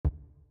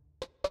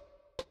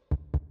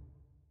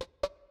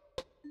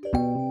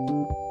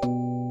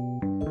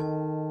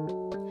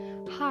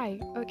Hi,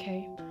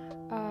 okay.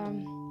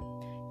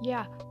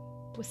 Yeah,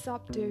 what's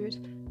up,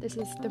 dude? This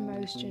is the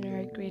most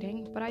generic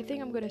greeting, but I think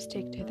I'm gonna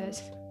stick to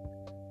this.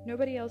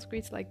 Nobody else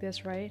greets like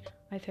this, right?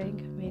 I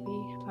think, maybe,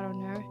 I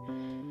don't know.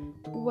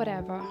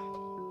 Whatever.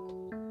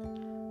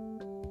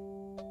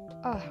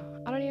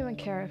 I don't even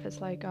care if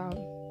it's like,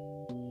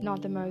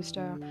 not the most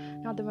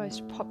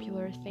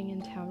popular thing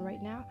in town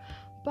right now.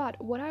 But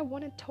what I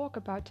want to talk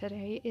about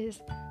today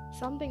is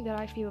something that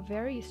I feel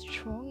very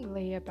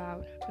strongly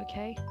about,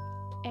 okay?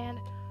 And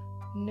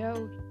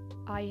no,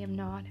 I am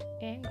not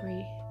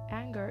angry.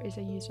 Anger is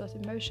a useless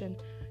emotion.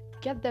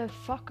 Get the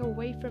fuck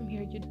away from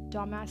here, you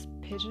dumbass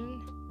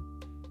pigeon.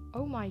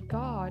 Oh my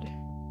god.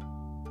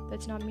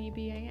 That's not me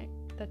being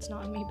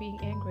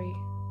angry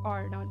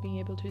or not being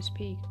able to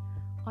speak.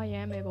 I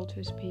am able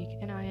to speak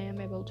and I am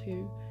able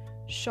to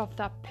shove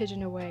that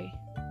pigeon away.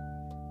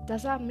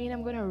 Does that mean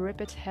I'm gonna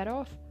rip its head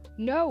off?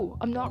 No,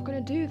 I'm not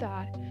gonna do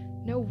that.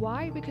 No,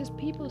 why? Because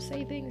people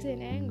say things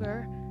in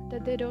anger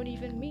that they don't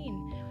even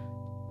mean.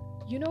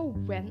 You know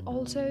when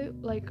also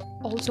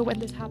when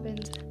this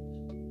happens?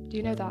 Do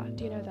you know that?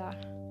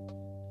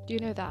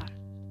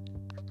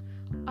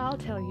 I'll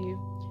tell you.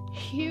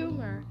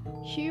 Humor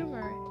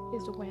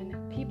is when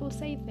people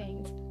say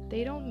things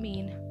they don't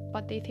mean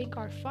but they think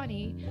are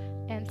funny,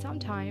 and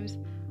sometimes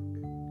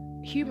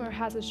humor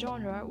has a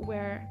genre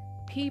where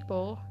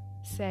people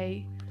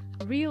say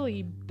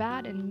really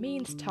bad and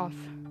mean stuff.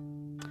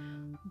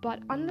 But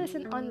unless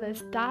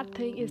that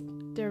thing is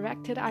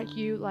directed at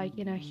you like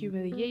in a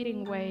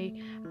humiliating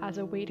way, as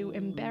a way to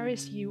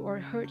embarrass you or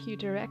hurt you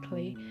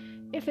directly,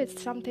 if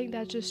it's something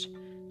that's just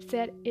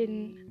said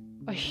in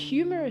a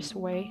humorous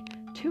way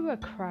to a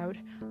crowd,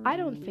 I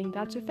don't think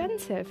that's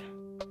offensive.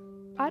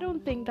 I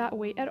don't think that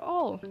way at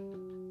all.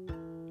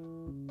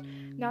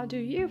 Now, do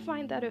you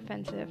find that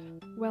offensive?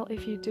 Well,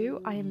 if you do,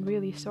 I am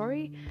really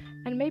sorry,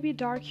 and maybe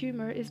dark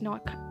humor is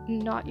not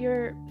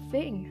your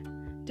thing.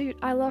 Dude,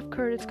 I love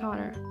Curtis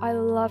Connor,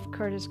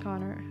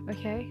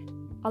 okay?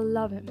 I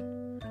love him.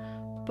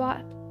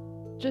 But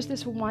just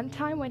this one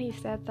time when he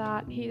said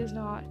that he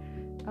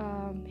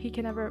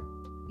can never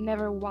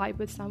vibe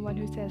with someone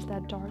who says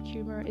that dark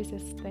humor is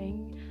his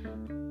thing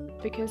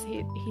because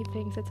he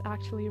thinks it's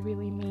actually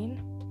really mean.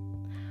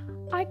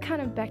 I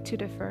kind of beg to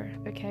differ,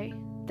 okay?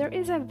 There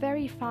is a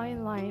very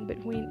fine line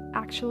between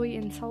actually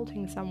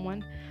insulting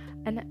someone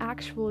and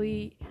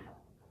actually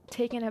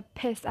taking a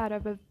piss out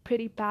of a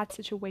pretty bad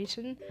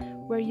situation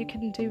where you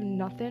can do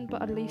nothing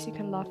but at least you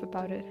can laugh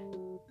about it.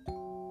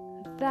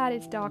 That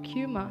is dark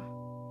humor.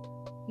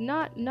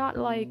 Not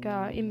like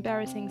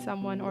embarrassing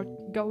someone or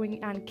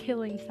going and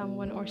killing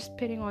someone or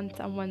spitting on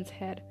someone's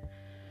head.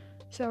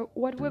 So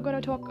what we're going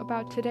to talk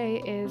about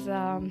today is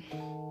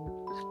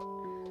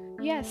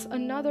yes,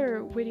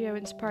 another video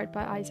inspired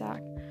by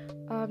Isaac.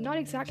 Not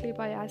exactly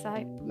by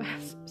Isaac,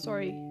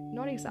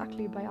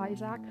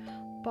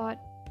 but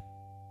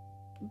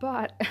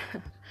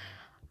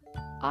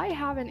I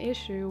have an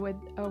issue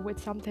with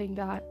something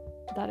that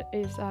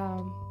is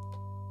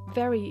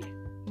very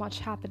much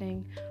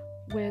happening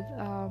with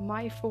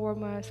my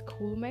former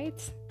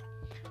schoolmates,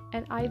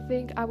 and I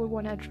think I would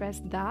want to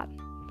address that.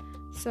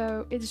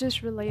 So it's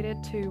just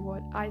related to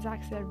what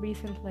Isaac said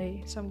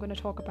recently, so I'm going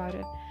to talk about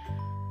it.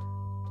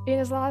 In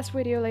his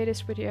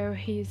latest video,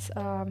 he's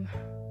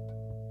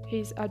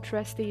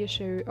addressed the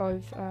issue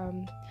of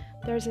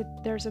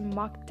there's a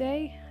MUCK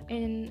day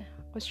in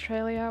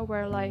Australia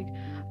where like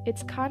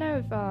it's kind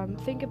of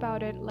think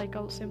about it, like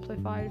I'll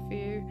simplify it for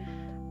you.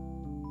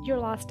 Your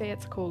last day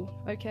at school,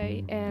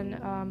 okay, and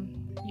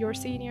your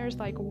seniors,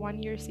 like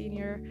 1 year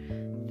seniors,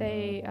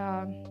 they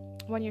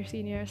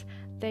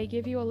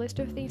give you a list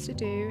of things to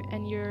do,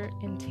 and you're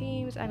in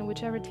teams, and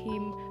whichever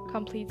team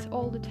completes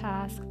all the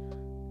tasks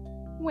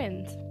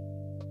wins,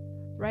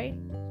 right?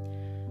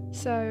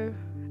 So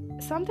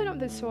something of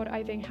this sort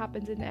I think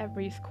happens in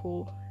every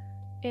school.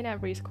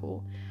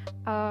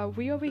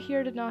 We over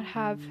here did not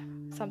have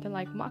something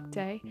like MUCK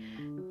Day,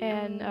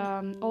 and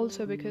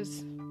also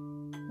because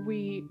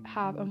we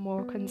have a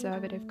more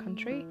conservative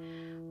country.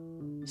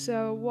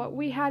 So what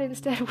we had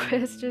instead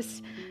was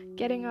just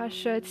getting our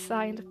shirts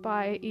signed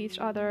by each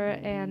other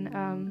and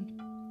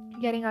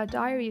getting our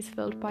diaries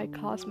filled by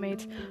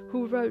classmates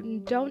who wrote,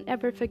 "Don't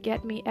ever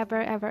forget me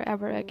ever, ever,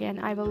 ever again.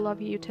 I will love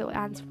you till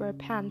ants wear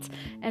pants."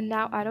 And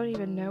now I don't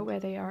even know where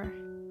they are.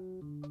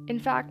 In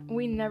fact,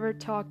 we never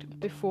talked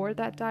before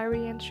that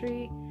diary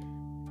entry,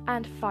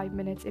 and 5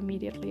 minutes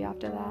immediately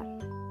after that.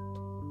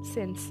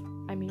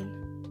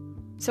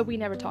 So we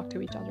never talked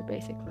to each other,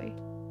 basically.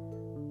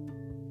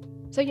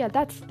 So yeah,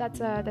 that's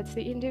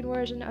the Indian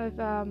version of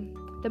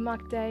the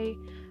MUCK Day.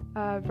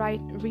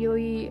 Write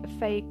really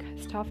fake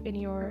stuff in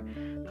your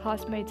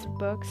classmates'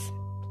 books,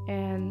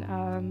 and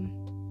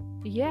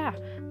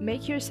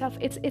make yourself.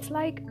 It's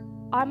like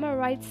I'ma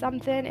write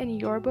something in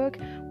your book,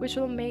 which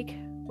will make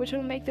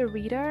the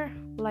reader,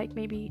 like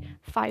maybe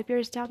 5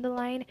 years down the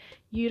line,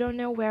 you don't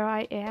know where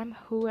I am,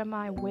 who am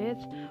I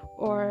with,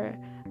 or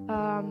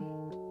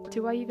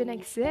do I even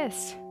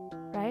exist,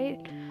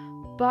 right?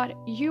 But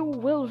you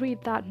will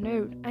read that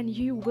note and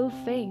you will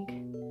think,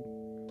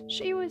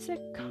 She was a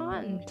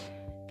cunt.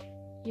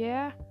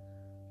 Yeah.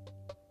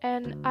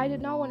 And I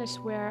did not want to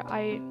swear.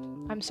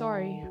 I'm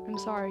sorry.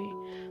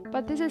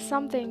 But this is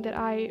something that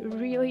I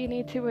really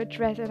need to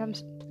address,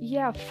 and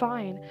yeah,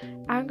 fine.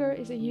 Anger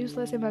is a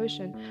useless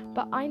emotion,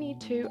 but I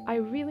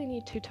really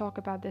need to talk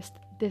about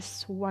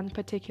this one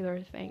particular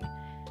thing.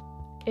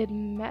 It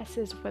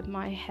messes with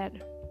my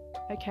head.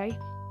 Okay?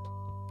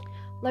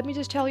 Let me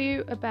just tell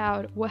you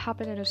about what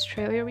happened in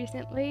Australia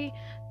recently.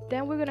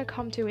 Then we're gonna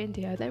come to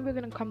India. Then we're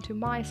gonna come to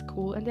my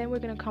school, and then we're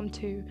gonna come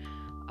to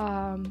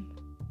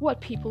what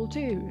people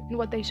do and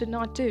what they should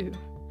not do.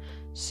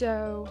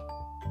 So,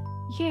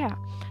 yeah.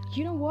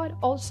 You know what?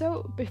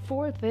 Also,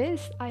 before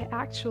this, I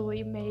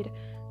actually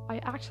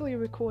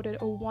recorded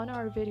a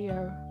 1-hour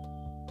video.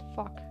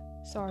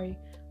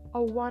 A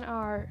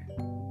 1-hour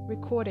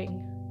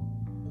recording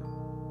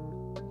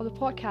of the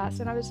podcast,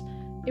 and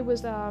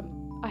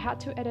I had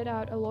to edit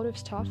out a lot of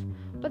stuff,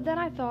 but then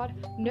I thought,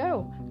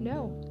 no,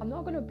 I'm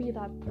not gonna be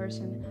that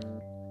person.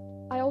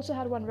 I also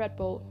had one Red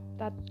Bull,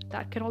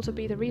 that can also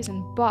be the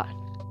reason, but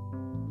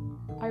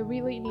I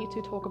really need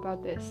to talk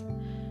about this.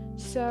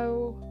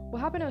 So, what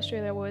happened in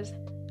Australia was,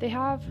 they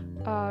have,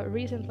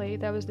 recently,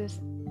 there was this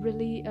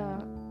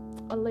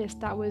a list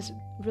that was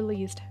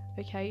released,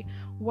 okay?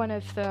 One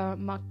of the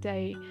Muck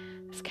Day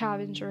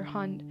scavenger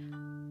hunt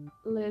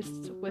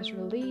lists was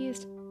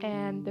released,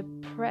 and the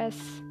press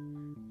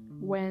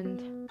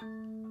went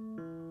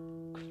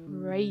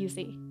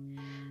crazy.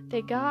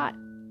 They got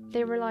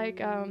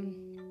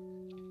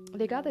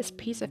this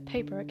piece of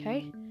paper,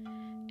 okay?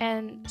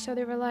 And so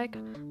they were like,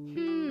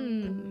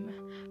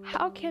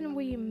 how can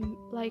we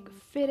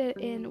fit it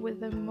in with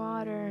the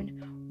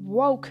modern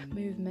woke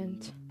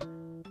movement?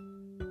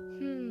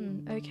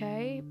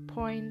 Okay,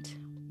 point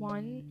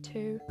 1,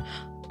 2.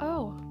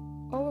 Oh,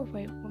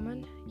 wait,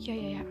 woman.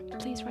 Yeah.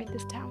 Please write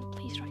this down.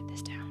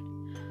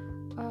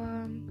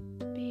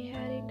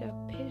 Beheading a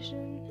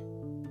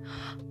pigeon.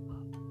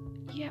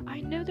 Yeah,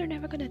 I know they're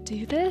never gonna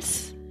do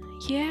this.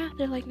 Yeah,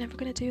 they're never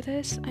gonna do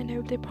this. I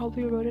know they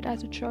probably wrote it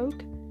as a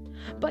joke.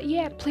 But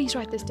yeah, please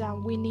write this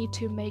down. We need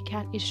to make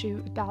an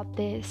issue about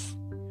this.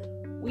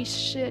 We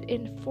should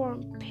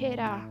inform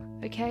PETA,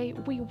 okay?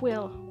 We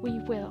will.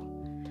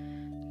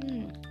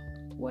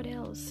 What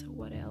else?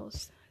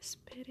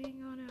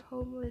 Spitting on a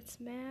homeless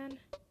man?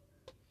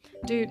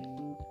 Dude.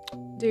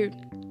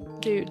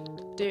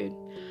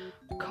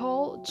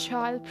 Call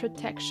Child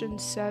Protection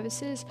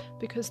Services,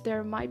 because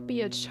there might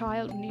be a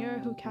child near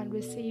who can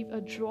receive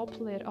a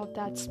droplet of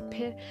that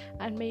spit,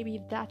 and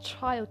maybe that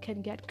child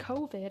can get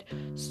COVID.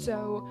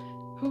 So,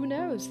 who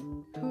knows?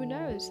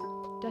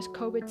 Does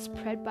COVID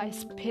spread by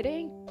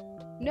spitting?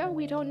 No,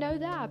 we don't know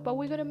that, but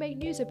we're gonna make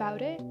news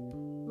about it,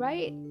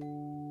 right?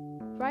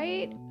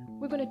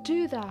 We're gonna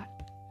do that.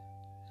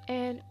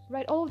 And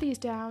write all of these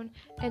down,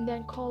 and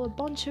then call a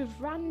bunch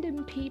of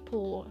random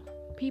people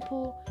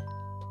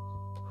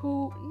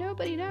who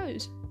nobody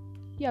knows.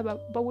 Yeah,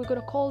 but we're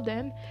gonna call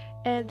them,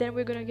 and then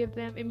we're gonna give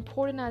them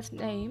important ass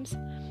names,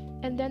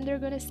 and then they're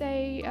gonna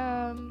say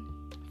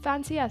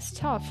fancy ass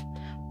stuff.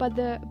 But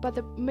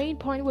the main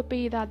point would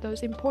be that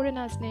those important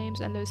ass names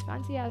and those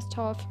fancy ass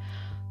stuff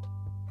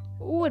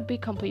would be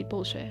complete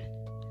bullshit.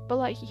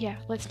 But yeah,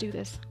 let's do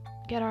this.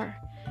 Get our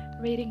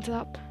ratings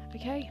up,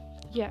 okay?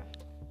 Yeah.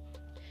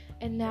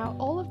 And now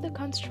all of the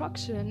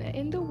construction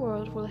in the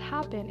world will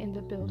happen in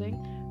the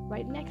building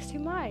right next to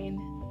mine.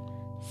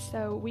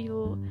 So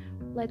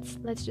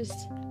let's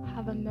just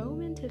have a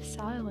moment of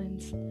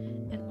silence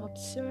and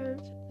observe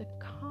the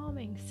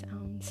calming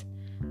sounds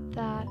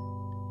that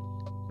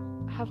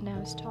have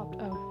now stopped.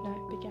 Oh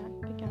no, began.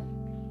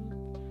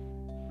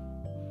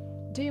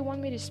 Do you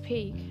want me to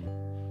speak?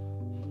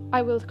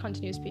 I will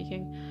continue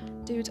speaking.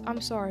 Dude, I'm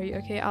sorry,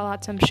 okay? I'll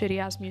add some shitty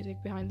ass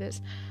music behind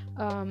this.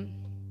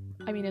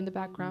 In the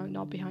background,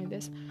 not behind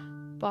this.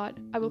 But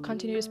I will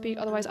continue to speak,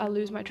 otherwise I'll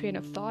lose my train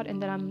of thought,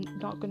 and then I'm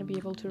not going to be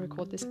able to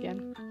record this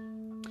again.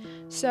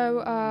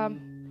 So,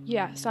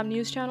 some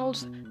news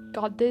channels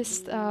got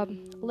this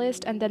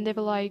list, and then they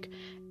were like,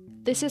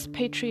 this is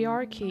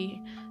patriarchy,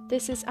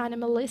 this is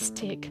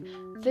animalistic,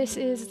 this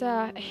is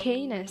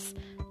heinous,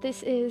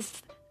 this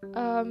is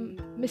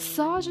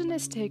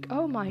misogynistic.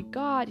 Oh my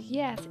god,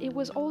 yes, it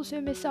was also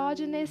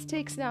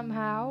misogynistic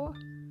somehow.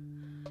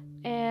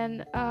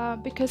 And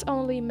because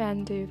only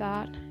men do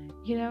that,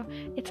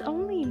 it's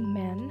only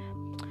men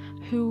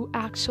who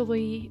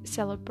actually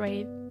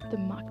celebrate the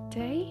Muck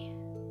Day,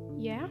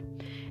 yeah,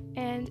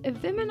 and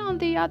women on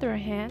the other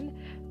hand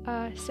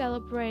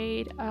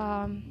celebrate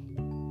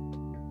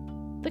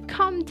the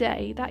Cum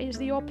Day. That is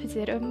the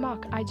opposite of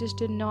Muck. I just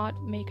did not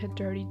make a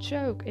dirty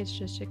joke, it's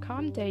just a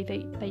Cum Day.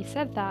 They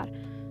said that.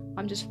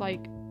 I'm just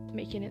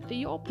making it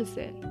the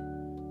opposite.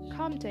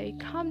 Cum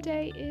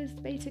Day is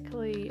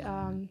basically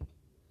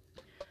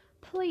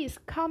please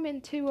come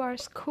into our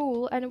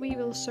school and we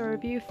will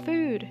serve you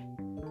food.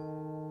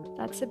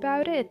 That's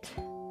about it.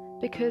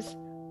 Because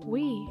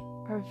we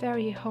are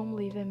very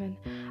homely women.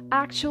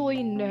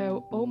 Actually,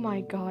 no. Oh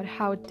my god,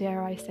 how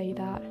dare I say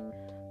that?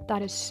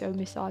 That is so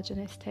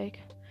misogynistic.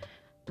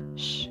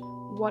 Shh.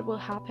 what will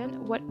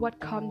happen, what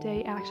Cum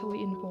Day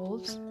actually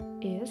involves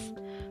is,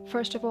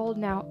 first of all,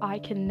 now I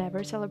can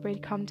never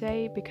celebrate Cum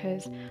Day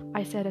because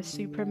I said a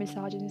super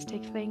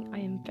misogynistic thing. I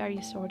am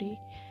very sorry.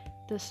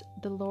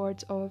 The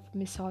lords of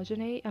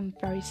misogyny, I'm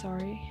very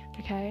sorry,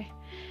 okay?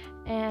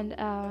 And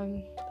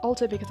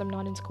also because I'm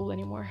not in school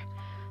anymore.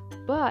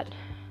 But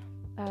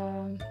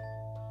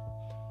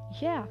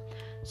yeah,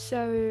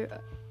 so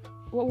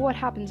what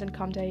happens in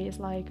Cum Day is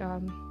like,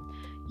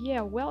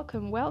 yeah,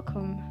 welcome.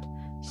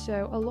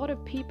 So a lot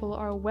of people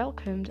are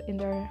welcomed in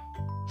their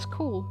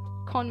school,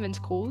 convent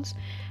schools,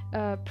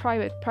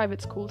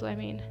 private schools, I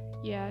mean.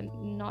 Yeah,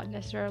 not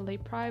necessarily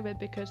private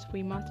because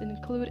we must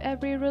include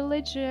every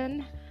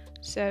religion.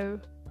 So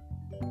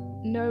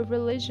no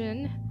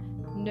religion,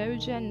 no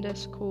gender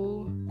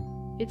school.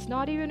 It's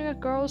not even a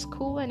girls'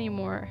 school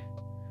anymore.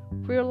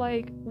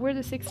 We're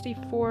the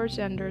 64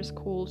 gender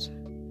schools,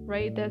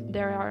 right? That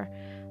there are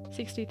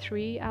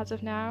 63 as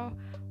of now.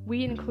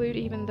 We include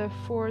even the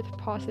fourth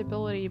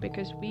possibility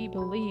because we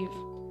believe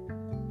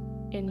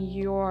in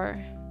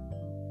your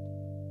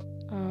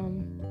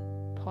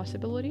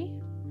possibility.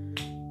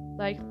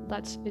 Like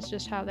it's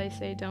just how they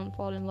say don't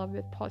fall in love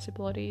with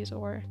possibilities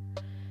or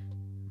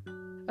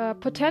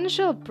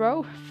potential,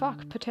 bro.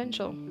 Fuck,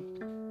 potential.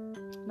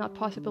 Not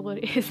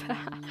possibilities.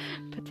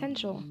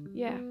 Potential,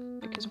 yeah.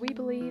 Because we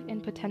believe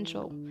in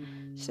potential.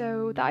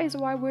 So that is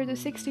why we're the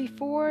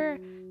 64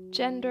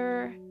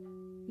 gender,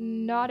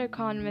 not a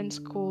convent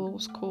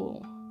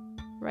school,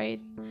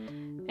 right?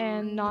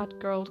 And not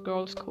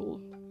girl school.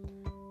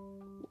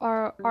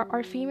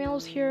 Are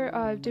females here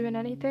doing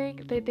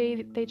anything?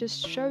 They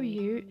just show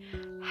you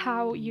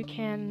how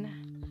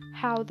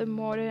the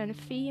modern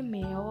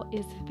female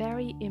is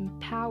very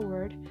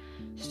empowered.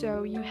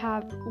 So you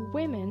have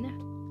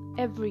women,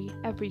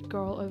 every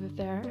girl over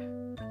there,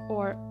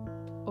 or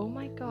oh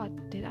my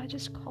god, did I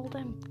just call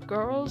them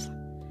girls?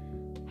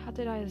 How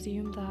did I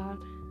assume that?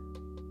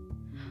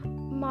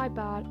 My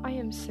bad, I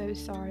am so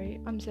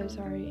sorry. I'm so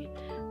sorry.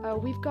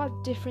 We've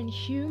got different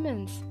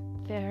humans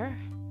there.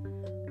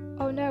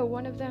 Oh no,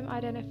 one of them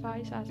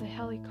identifies as a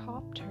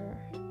helicopter.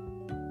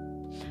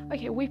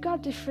 Okay, we've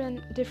got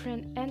different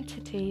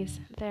entities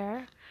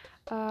there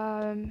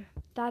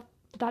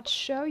that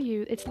show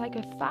you. It's like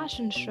a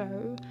fashion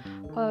show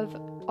of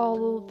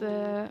all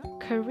the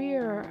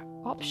career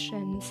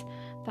options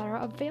that are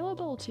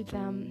available to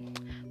them.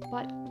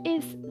 But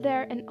is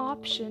there an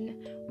option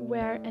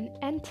where an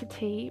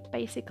entity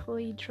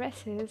basically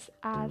dresses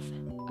as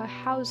a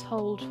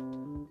household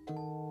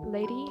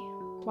lady,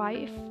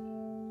 wife,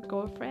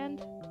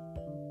 girlfriend?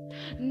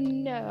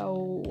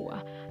 No,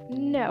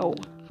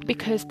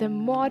 because the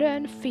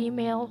modern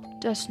female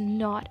does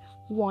not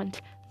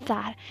want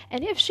that.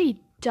 And if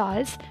she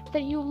does,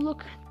 then you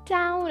look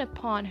down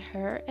upon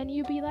her and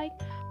you be like,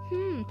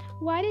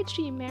 why did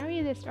she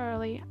marry this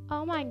early?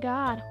 Oh my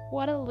god,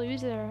 what a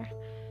loser.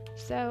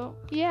 So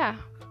yeah,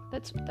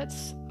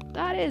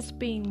 that is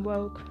being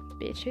woke,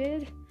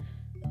 bitches.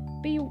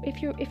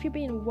 If you're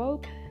being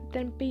woke,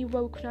 then be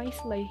woke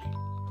nicely.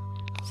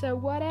 So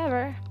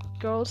whatever,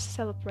 girls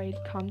celebrate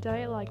Cum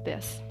Day like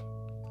this.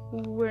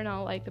 We're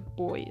not like the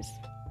boys.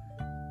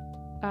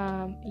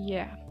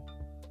 Yeah.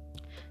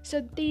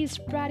 So these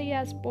bratty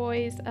ass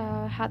boys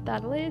had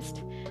that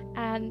list,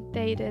 and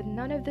they did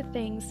none of the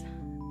things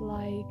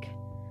like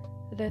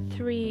the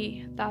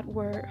three that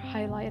were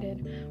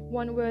highlighted.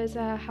 One was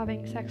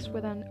having sex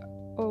with an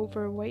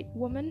overweight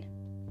woman.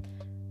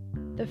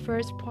 The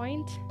first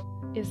point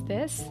is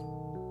this.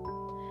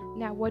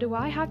 Now, what do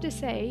I have to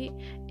say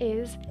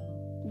is,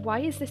 why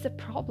is this a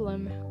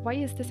problem? Why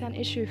is this an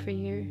issue for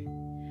you?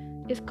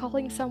 Is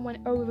calling someone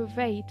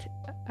overweight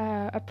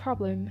a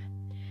problem?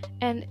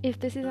 And if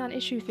this is an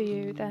issue for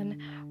you, then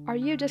are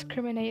you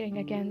discriminating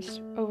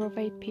against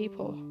overweight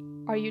people?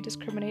 Are you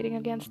discriminating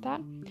against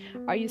that?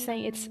 Are you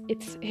saying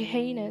it's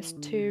heinous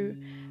to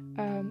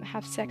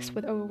have sex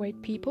with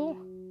overweight people?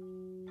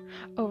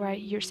 Oh right,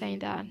 you're saying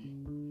that.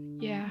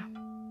 Yeah.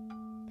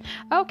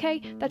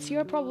 Okay, that's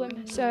your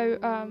problem. So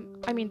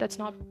I mean that's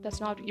not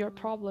your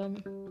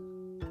problem.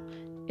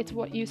 It's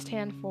what you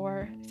stand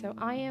for. So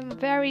I am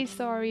very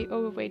sorry,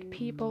 overweight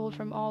people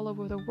from all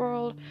over the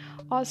world.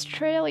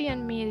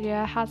 Australian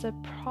media has a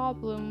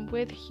problem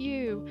with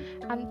you,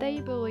 and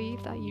they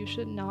believe that you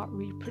should not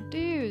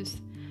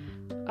reproduce.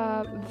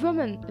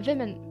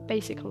 Women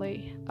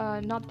basically,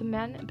 not the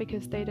men,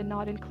 because they did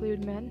not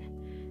include men.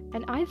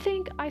 And I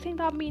think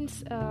that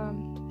means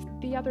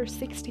the other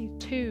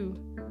 62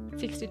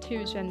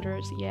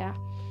 genders, yeah,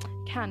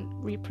 can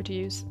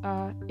reproduce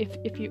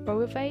if you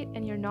overweight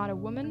and you're not a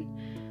woman.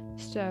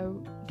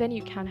 So then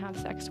you can have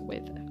sex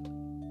with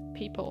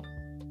people,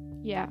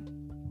 yeah.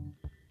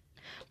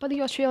 But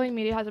the Australian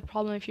media has a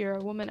problem if you're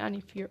a woman, and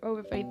if you're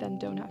overweight, then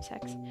don't have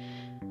sex.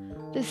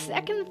 The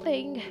second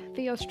thing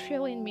the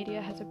Australian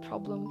media has a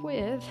problem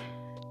with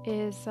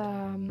is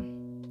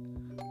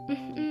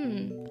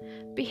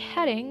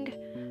beheading,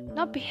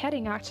 not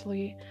beheading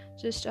actually,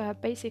 just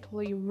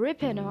basically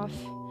ripping off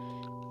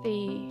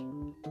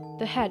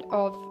the head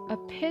of a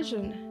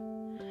pigeon.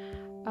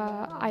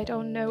 I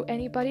don't know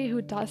anybody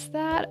who does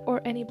that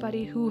or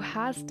anybody who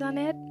has done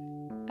it,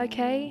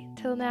 okay,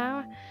 till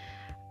now.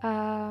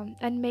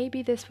 And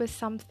maybe this was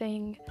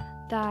something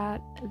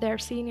that their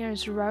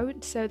seniors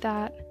wrote so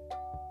that,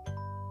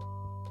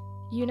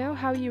 you know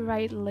how you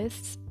write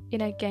lists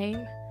in a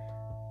game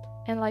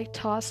and like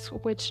tasks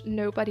which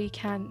nobody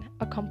can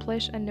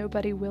accomplish and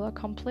nobody will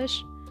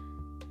accomplish,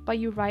 but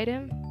you write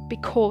them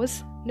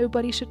because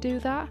nobody should do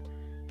that?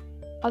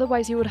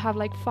 Otherwise you would have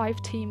like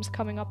 5 teams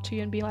coming up to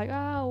you and be like,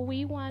 oh,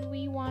 we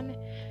won,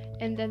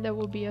 and then there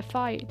will be a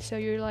fight. So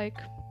you're like,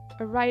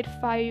 write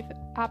 5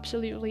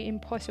 absolutely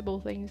impossible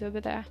things over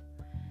there.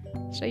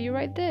 So you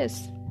write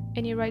this,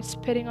 and you write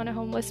spitting on a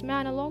homeless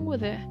man along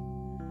with it.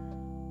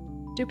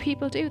 Do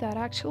people do that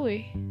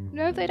actually?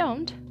 No, they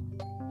don't.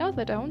 No,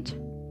 they don't.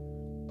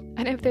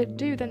 And if they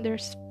do, then they're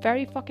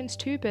very fucking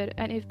stupid.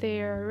 And if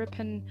they are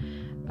ripping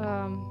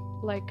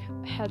like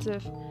heads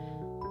of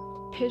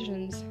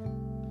pigeons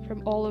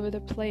from all over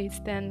the place,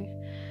 then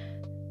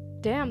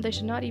damn, they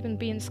should not even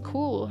be in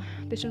school.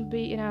 They shouldn't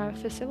be in a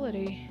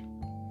facility.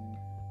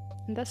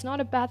 And that's not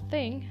a bad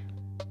thing.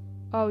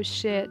 Oh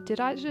shit,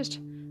 did I just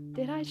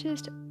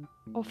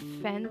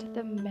offend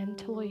the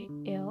mentally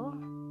ill?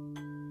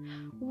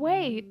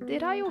 Wait,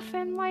 did I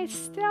offend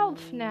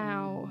myself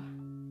now?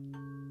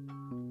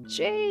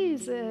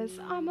 Jesus,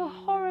 I'm a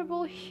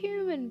horrible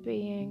human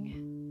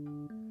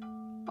being.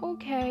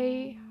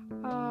 Okay,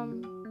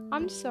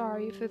 I'm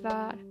sorry for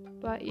that,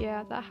 but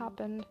yeah, that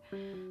happened.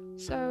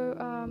 So,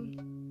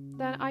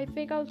 then I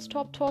think I'll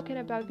stop talking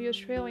about the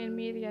Australian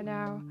media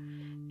now.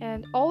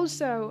 And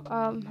also,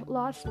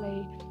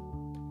 lastly,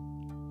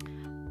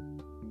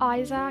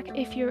 Isaac,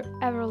 if you're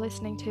ever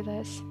listening to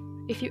this,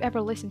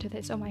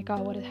 oh my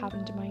god, what has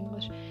happened to my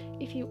English?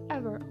 If you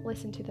ever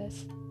listen to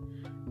this,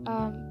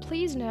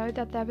 please know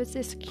that there was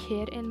this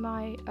kid in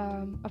my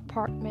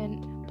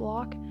apartment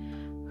block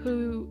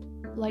who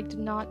like did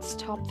not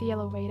stop the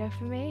elevator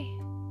for me.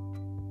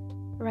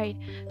 Right,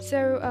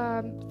 so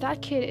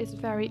that kid is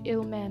very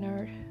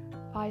ill-mannered,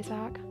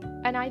 Isaac,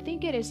 and I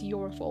think it is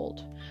your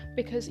fault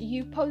because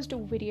you post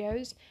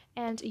videos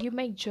and you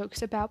make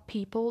jokes about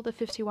people, the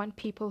 51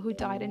 people who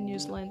died in New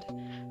Zealand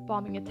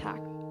bombing attack.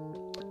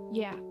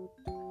 Yeah,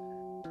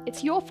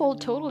 it's your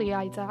fault totally,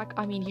 Isaac.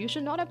 I mean, you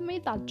should not have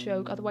made that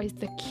joke, otherwise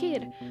the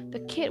kid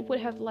would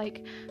have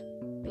like,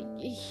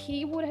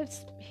 he would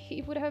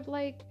have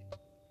like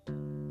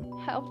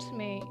helped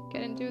me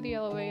get into the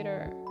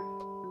elevator.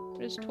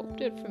 Just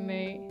stopped it for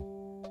me.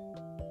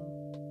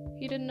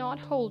 He did not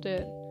hold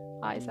it,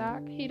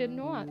 Isaac. He did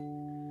not.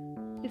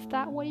 Is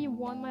that what you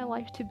want my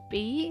life to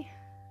be?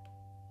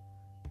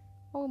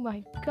 Oh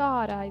my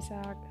god,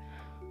 Isaac.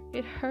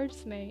 It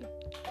hurts me.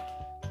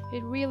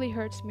 It really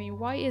hurts me.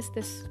 Why is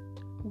this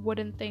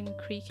wooden thing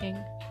creaking?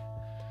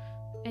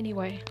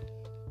 Anyway.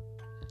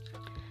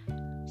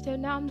 So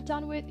now I'm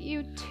done with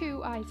you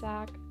too,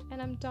 Isaac.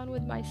 And I'm done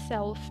with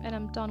myself. And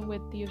I'm done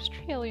with the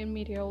Australian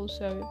media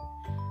also.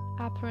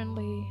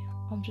 Apparently,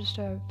 I'm just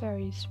a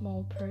very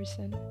small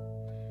person.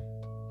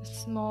 A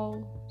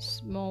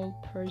small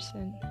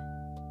person.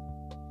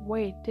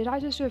 Wait, did I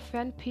just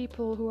offend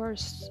people who are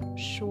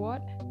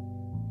short?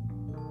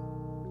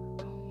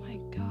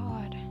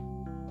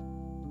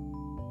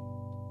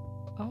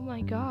 Oh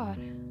my god.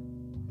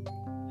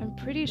 I'm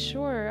pretty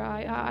sure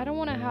I don't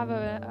want to have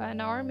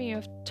an army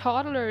of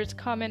toddlers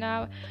coming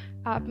out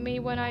at me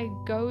when I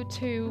go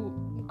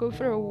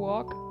for a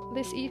walk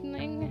this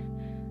evening.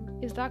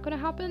 Is that gonna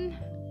happen?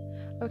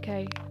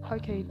 Okay,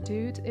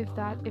 dude, if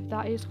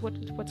that is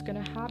what's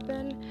gonna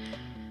happen,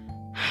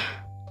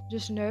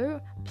 just know,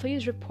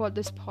 please report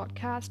this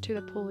podcast to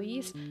the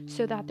police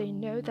so that they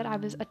know that I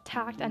was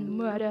attacked and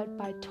murdered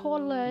by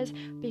toddlers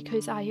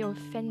because I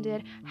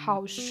offended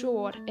how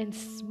short and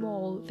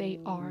small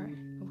they are,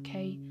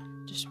 okay?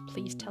 Just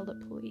please tell the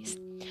police.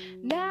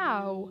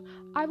 Now,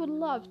 I would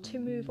love to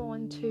move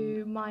on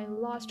to my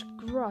last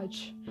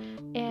grudge,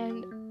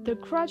 and the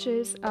grudge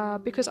is,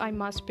 because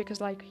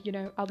like, you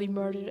know, I'll be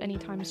murdered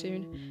anytime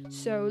soon,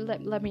 so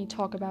let me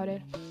talk about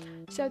it.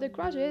 So the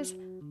grudge is,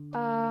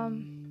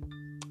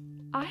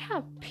 I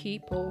have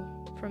people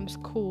from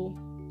school,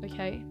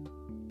 okay?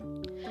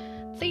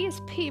 These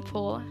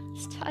people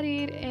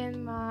studied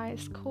in my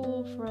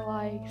school for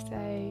like,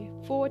 say,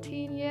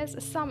 14 years.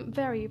 Some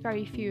very,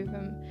 very few of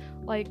them.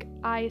 Like,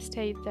 I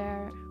stayed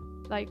there,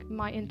 like,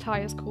 my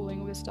entire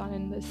schooling was done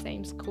in the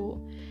same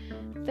school.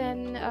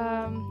 Then,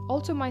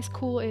 also my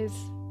school is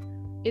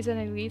an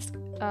elite,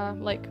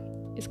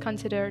 is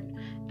considered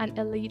an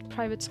elite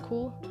private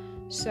school.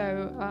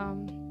 So,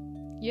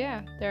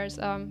 yeah, there's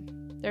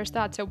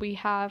that. So we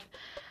have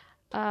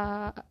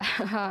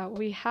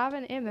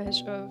an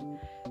image of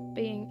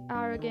being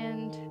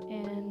arrogant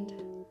and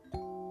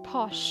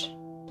posh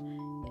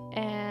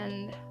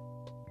and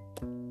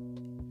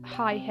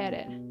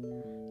high-headed.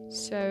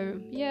 So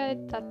yeah,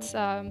 that's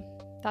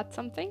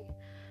something,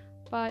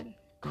 but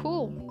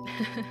cool.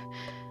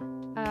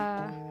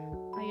 I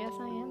guess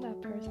I am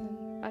that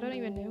person. I don't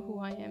even know who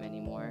I am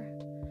anymore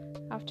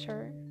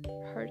after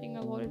hurting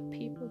a lot of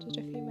people just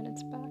a few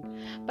minutes back.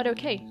 But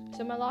okay,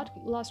 so my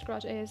last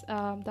grudge is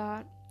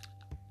that,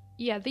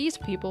 yeah, these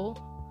people,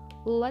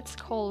 let's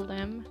call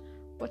them,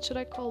 what should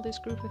I call this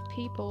group of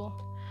people?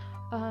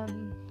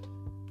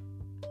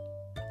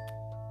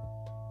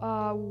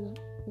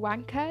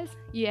 Wankers?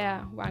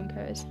 Yeah,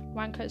 wankers.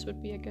 Wankers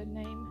would be a good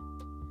name.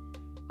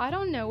 I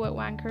don't know what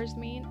wankers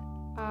mean.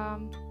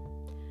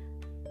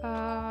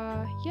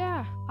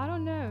 Yeah, I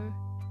don't know.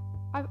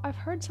 I've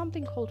heard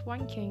something called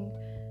wanking,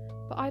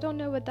 but I don't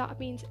know what that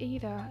means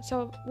either.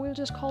 So we'll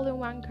just call them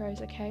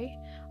wankers, okay?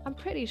 I'm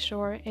pretty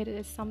sure it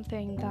is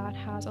something that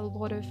has a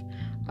lot of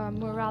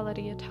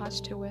morality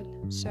attached to it.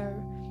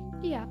 So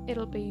yeah,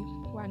 it'll be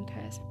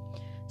wankers.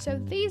 So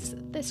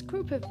this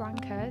group of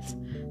wankers,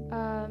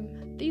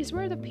 these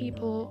were the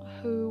people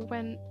who,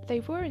 when they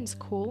were in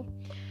school,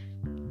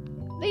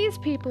 these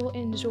people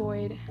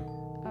enjoyed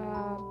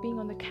being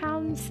on the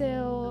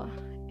council,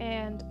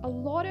 and a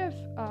lot of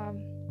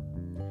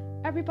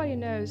everybody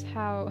knows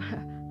how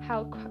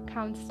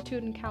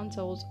student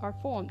councils are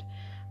formed.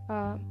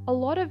 A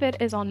lot of it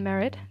is on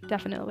merit,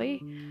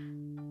 definitely.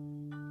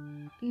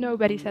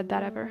 Nobody said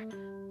that ever.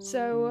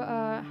 So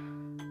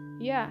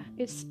yeah,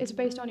 it's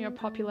based on your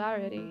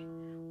popularity.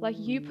 Like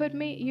you put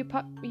me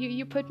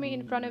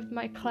in front of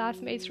my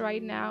classmates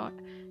right now,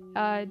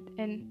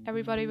 and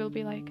everybody will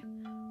be like,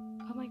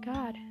 oh my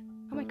god,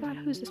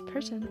 who's this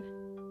person?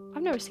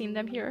 I've never seen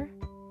them here.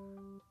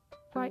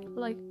 Right?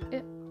 Like,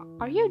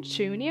 are you a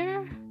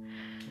junior?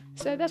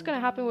 So that's gonna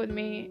happen with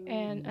me,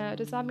 and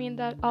does that mean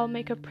that I'll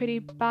make a pretty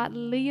bad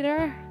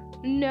leader?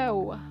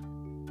 No,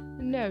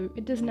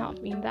 it does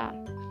not mean that.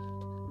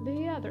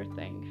 The other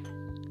thing,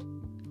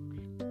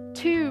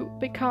 to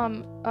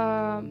become,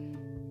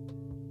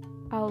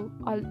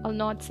 I'll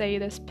not say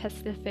the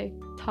specific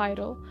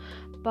title,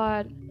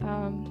 but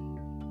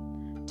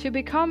to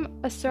become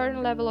a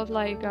certain level of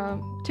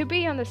to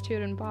be on the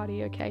student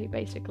body, okay,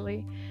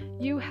 basically,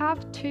 you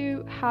have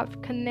to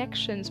have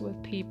connections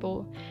with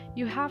people.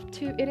 You have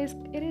to, it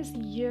is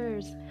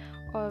years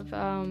of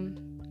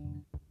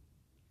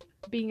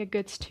being a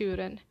good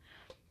student.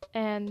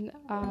 And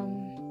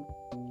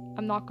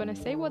I'm not gonna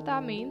say what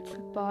that means,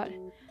 but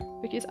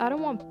because I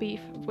don't want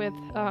beef with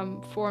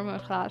former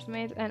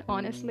classmates, and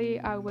honestly,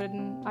 I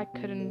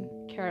couldn't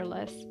care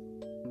less.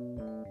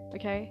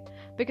 Okay,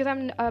 because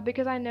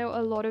I know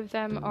a lot of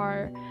them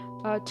are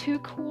too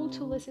cool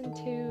to listen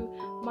to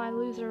my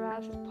loser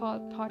ass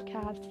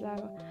podcast,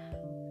 so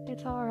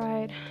it's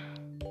alright.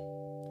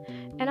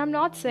 And I'm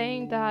not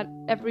saying that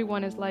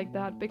everyone is like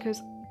that,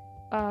 because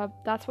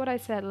that's what I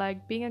said,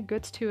 like, being a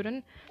good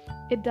student,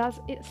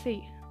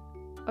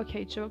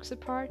 okay, jokes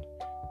apart,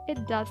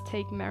 it does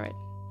take merit,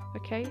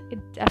 okay,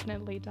 it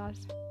definitely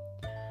does.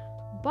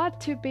 But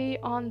to be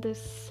on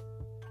this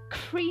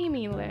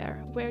creamy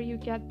layer where you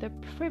get the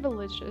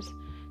privileges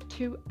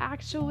to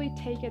actually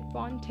take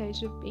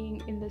advantage of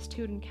being in the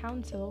student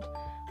council,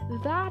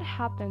 that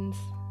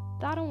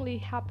only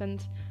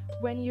happens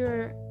when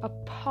you're a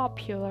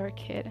popular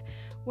kid,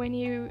 when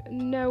you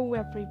know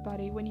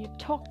everybody, when you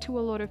talk to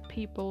a lot of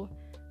people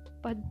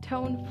but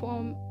don't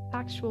form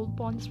actual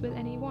bonds with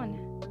anyone,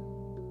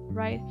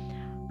 right?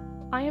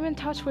 I am in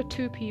touch with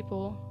 2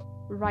 people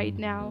right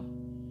now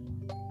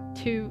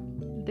to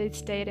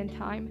this date and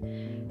time.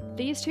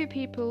 These 2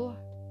 people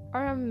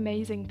are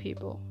amazing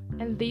people,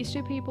 and these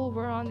 2 people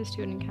were on the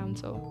student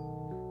council.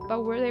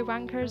 But were they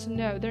wankers?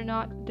 No, they're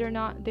not.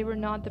 They were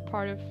not the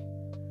part of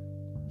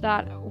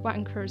that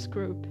wankers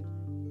group.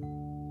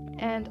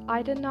 And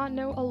I did not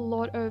know a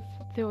lot of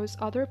those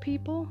other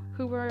people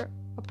who were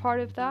a part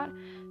of that.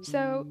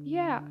 So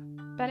yeah,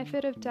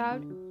 benefit of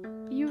doubt,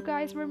 you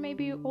guys were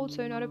maybe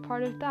also not a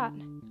part of that.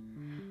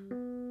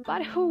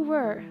 But who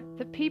were?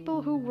 The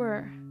people who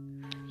were,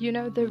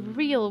 the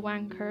real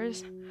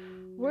wankers,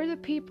 were the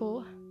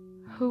people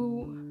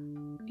who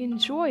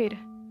enjoyed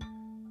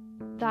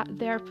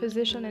their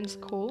position in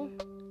school.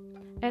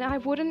 And I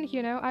wouldn't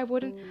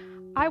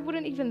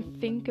even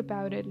think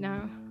about it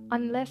now,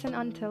 unless and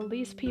until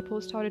these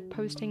people started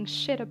posting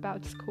shit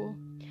about school.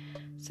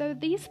 So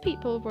these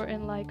people were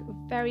in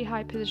very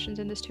high positions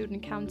in the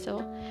student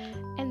council,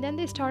 and then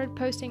they started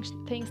posting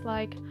things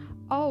like,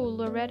 oh,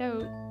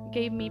 Loretto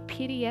gave me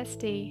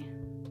PTSD.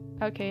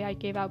 Okay, I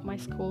gave out my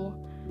school.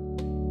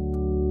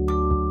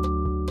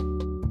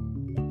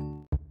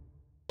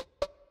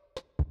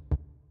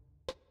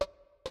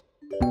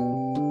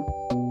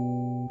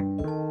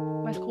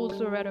 My school's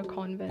Loretto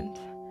Convent.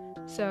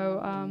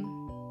 So,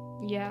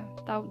 yeah,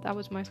 that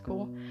was my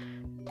school.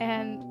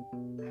 And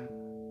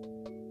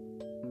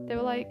they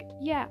were like,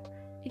 yeah,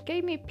 it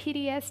gave me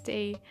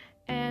PTSD,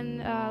 and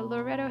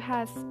Loretto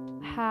has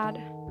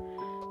had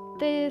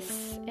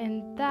this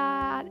and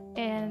that,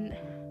 and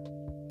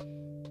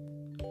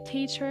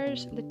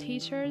the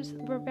teachers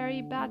were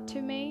very bad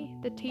to me.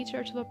 The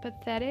teachers were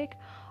pathetic,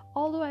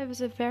 although I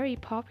was a very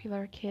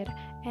popular kid,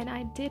 and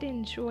I did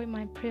enjoy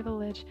my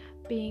privilege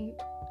being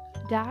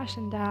dash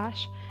in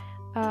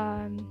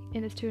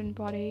the student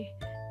body.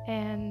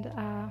 And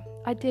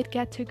I did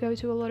get to go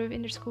to a lot of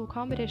inter-school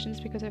competitions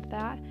because of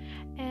that.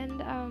 And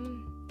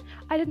and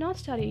I did not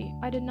study.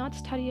 I did not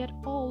study at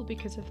all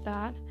because of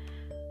that.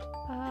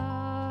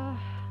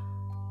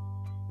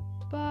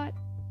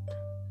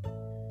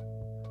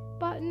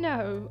 But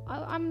no,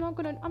 I'm not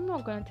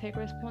gonna take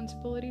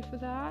responsibility for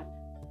that.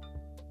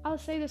 I'll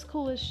say the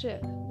school is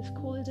shit. The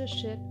school is a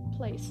shit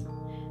place.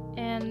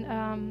 And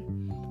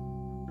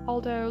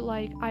although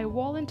like I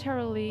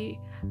voluntarily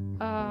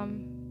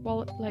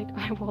wanted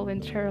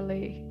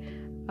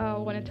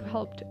to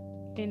help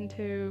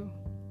into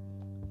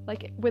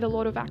like with a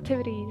lot of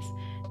activities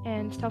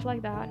and stuff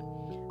like that,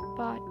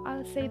 but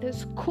I'll say the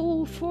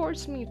school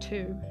forced me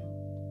to.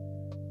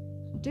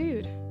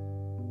 Dude,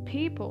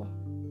 people.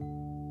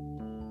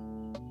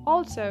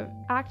 Also,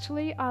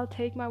 actually, I'll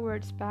take my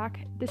words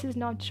back. This is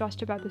not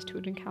just about the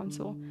student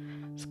council.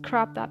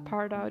 Scrap that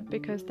part out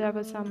because there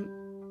were some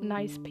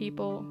nice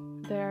people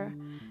there,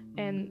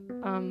 and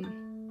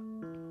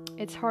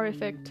it's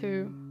horrific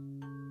to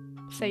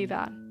say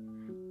that.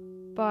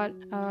 But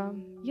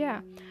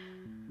yeah,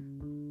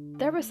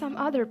 there were some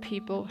other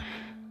people.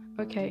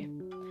 Okay,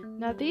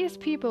 now these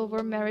people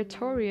were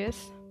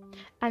meritorious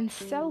and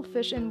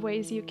selfish in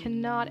ways you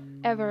cannot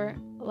ever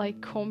like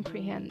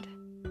comprehend.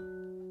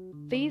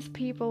 These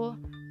people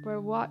were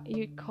what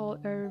you'd call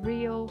a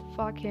real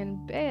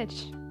fucking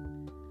bitch.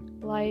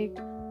 Like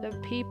the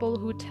people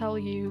who tell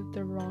you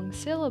the wrong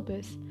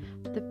syllabus,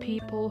 the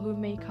people who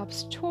make up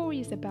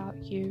stories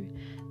about you,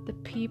 the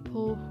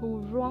people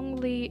who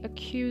wrongly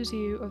accuse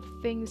you of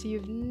things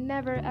you've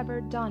never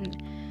ever done,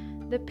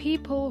 the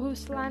people who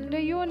slander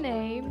your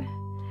name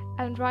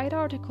and write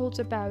articles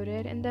about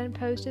it and then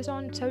post it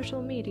on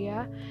social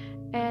media,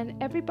 and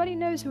everybody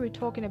knows who we're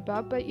talking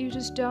about, but you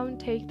just don't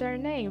take their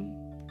name.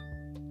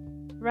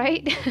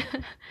 Right?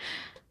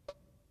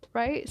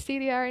 Right? See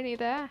the irony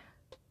there?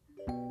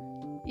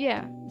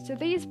 Yeah, so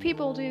these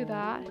people do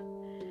that,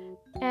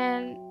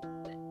 and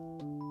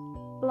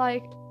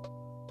like,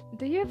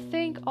 do you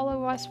think all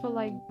of us were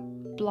like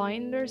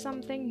blind or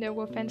something?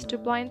 No offense to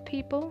blind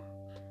people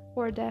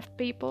or deaf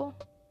people,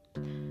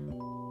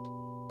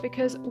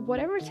 because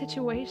whatever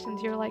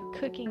situations you're like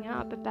cooking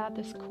up about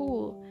the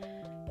school,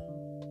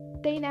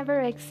 they never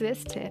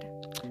existed.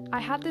 I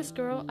had this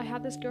girl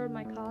in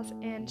my class,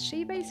 and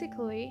she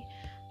basically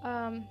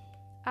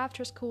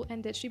after school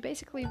ended, she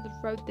basically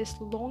wrote this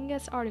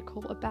longest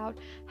article about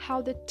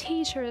how the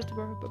teachers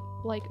were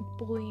like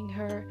bullying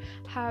her,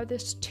 how the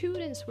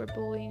students were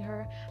bullying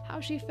her, how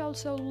she felt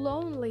so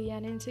lonely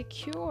and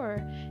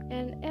insecure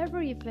and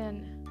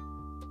everything.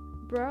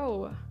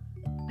 Bro,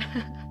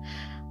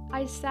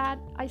 I sat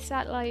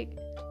like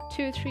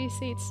 2-3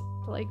 seats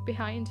like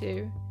behind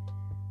you.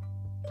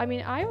 I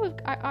mean, I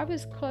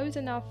was close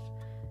enough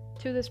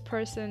to this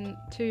person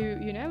to,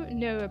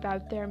 know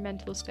about their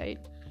mental state.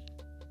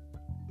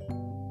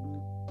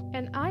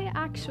 And I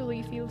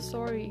actually feel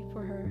sorry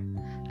for her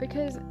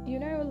because,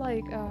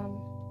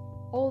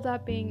 all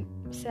that being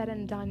said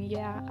and done,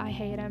 yeah, I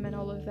hate him and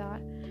all of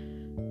that.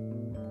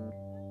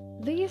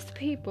 These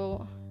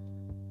people,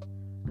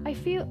 I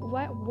feel,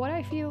 why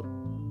I feel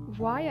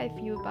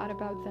bad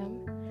about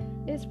them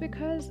is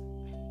because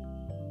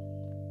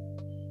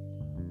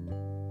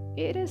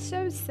it is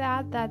so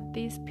sad that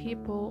these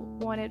people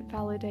wanted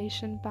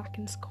validation back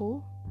in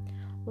school.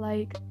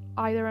 Like,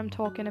 either I'm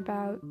talking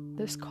about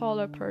the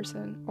scholar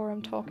person or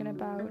I'm talking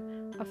about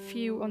a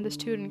few on the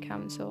student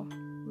council,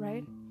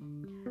 right?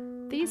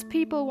 These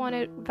people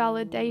wanted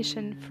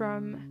validation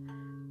from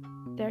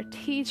their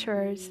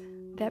teachers,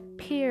 their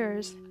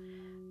peers,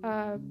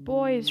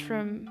 boys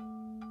from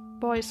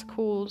boys'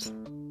 schools.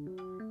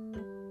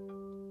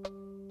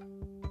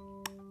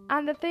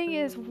 And the thing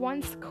is,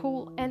 once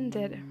school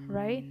ended,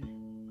 right?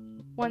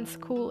 Once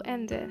school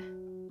ended,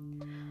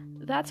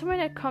 that's when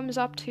it comes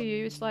up to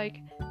you. It's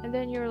like, and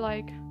then you're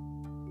like,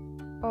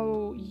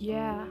 oh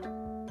yeah,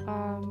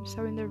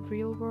 so in the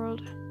real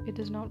world, it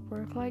does not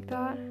work like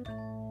that?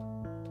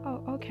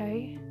 Oh,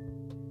 okay.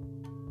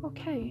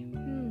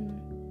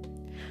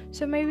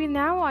 So maybe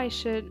now I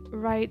should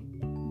write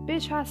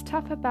bitch-ass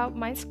stuff about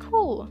my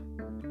school.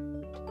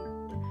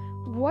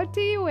 What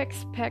do you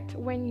expect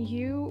when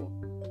you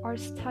are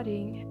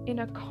studying in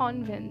a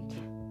convent?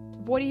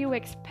 What do you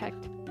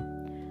expect?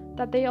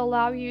 That they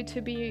allow you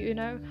to be,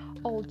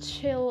 all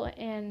chill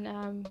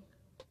and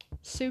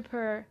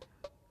super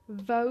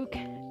Vogue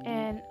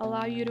and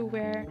allow you to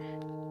wear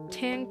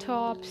tank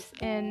tops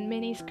and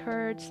mini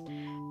skirts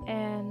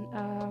and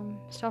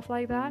stuff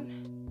like that?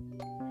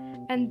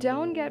 And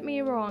don't get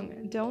me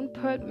wrong, don't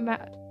put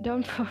mouths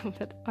in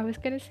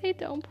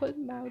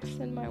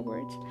my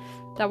words.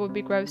 That would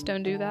be gross.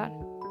 Don't do that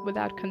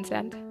without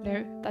consent.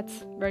 No,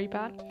 that's very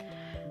bad.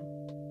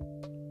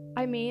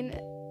 I mean,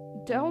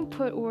 don't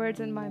put words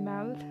in my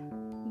mouth,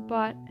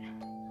 but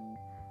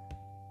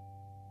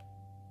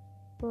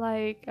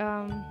like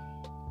I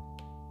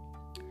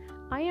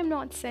am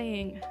not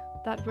saying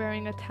that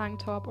wearing a tank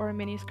top or a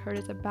mini skirt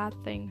is a bad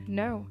thing.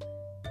 No,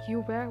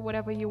 you wear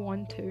whatever you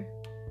want to.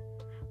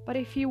 But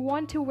if you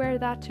want to wear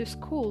that to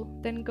school,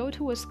 then go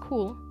to a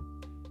school,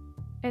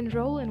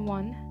 enroll in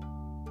one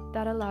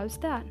that allows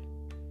that.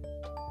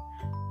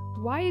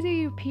 why do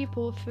you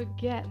people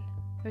forget?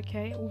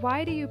 Okay,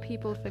 why do you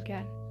people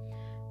forget?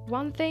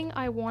 One thing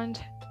I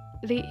want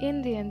the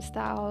Indian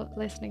style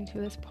listening to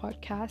this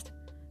podcast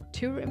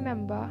to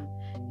remember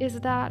is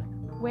that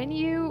when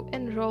you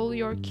enroll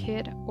your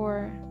kid,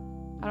 or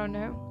I don't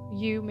know,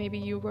 maybe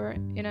you were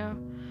in a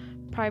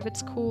private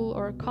school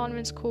or a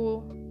convent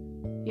school,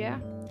 yeah?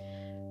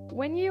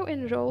 When you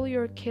enroll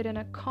your kid in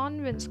a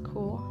convent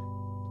school,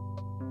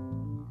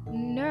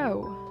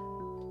 know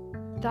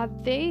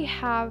that they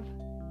have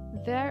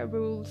their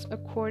rules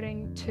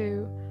according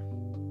to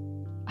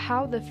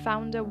how the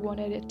founder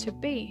wanted it to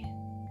be.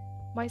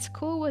 My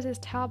school was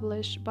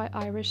established by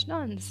Irish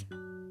nuns.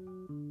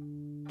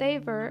 They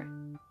were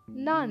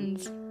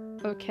nuns,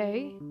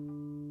 okay?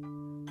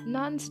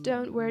 Nuns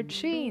don't wear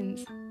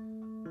jeans,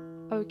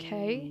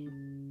 okay?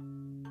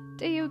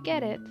 Do you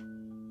get it?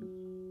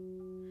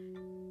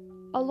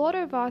 A lot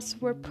of us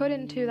were put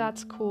into that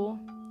school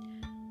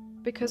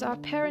because our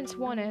parents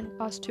wanted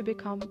us to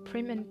become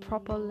prim and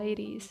proper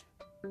ladies.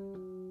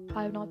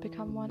 I have not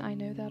become one, I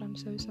know that, I'm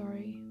so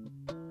sorry.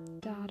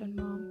 Dad and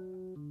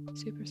mom,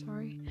 super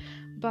sorry.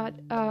 But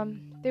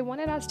they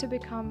wanted us to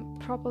become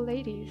proper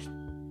ladies.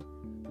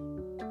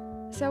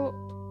 So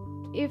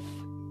if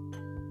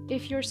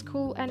your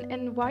school,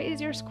 and why is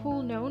your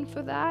school known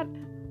for that?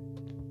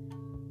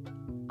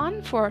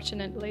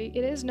 Unfortunately,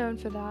 it is known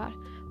for that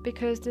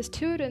because the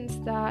students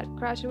that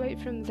graduate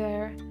from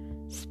there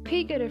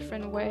speak a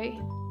different way,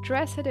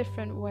 dress a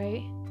different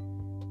way,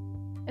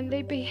 and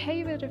they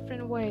behave a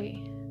different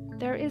way.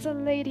 There is a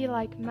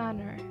ladylike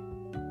manner.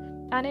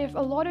 And if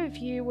a lot of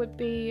you would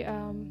be,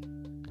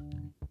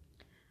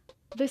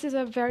 this is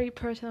a very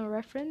personal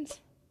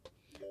reference,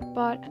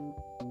 but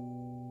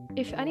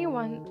if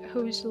anyone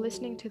who's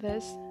listening to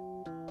this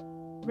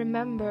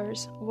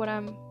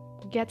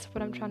gets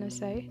what I'm trying to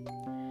say,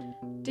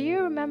 do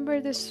you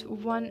remember this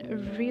one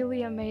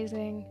really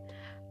amazing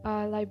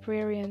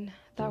librarian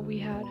that we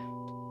had?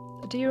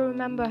 Do you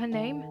remember her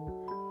name?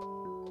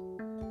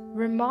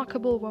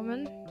 Remarkable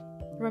woman,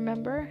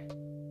 remember?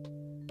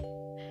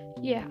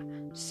 Yeah,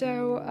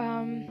 so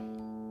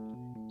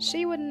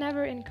she would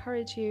never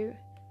encourage you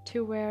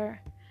to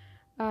wear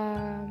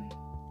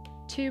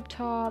tube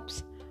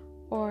tops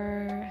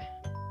or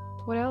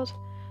what else?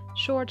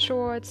 Short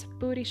shorts,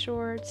 booty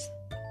shorts,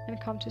 and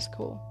come to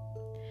school.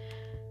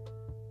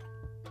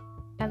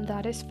 And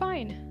that is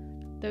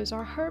fine. Those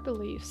are her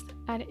beliefs.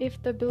 And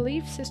if the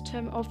belief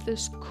system of the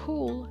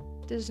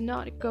school does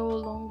not go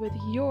along with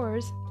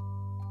yours,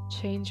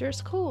 change your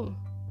school.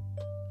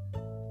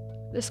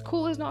 The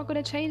school is not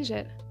going to change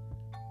it.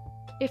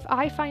 If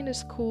I find a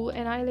school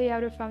and I lay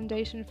out a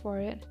foundation for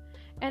it,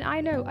 and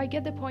I know, I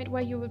get the point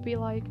where you would be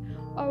like,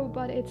 oh,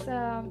 but it's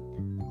the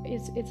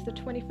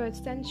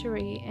 21st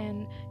century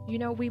and,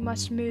 we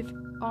must move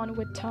on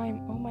with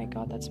time. Oh my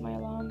god, that's my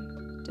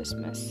alarm.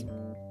 Dismiss.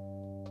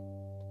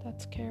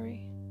 That's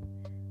scary.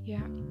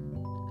 Yeah.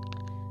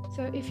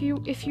 So if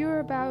you're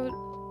about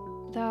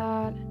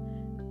that,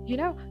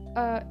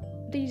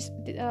 these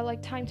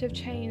like times have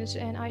changed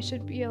and I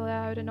should be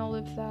allowed and all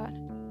of that,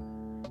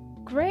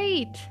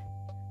 great.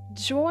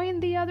 Join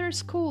the other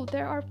school.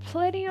 There are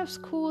plenty of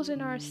schools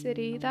in our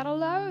city that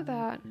allow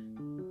that.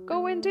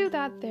 Go and do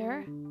that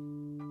there.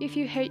 If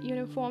you hate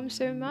uniforms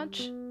so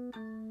much,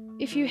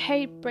 if you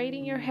hate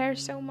braiding your hair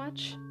so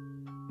much,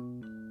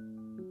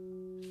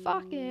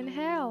 fucking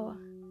hell.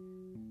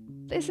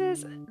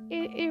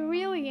 It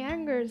really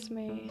angers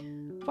me.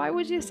 Why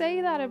would you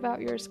say that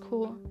about your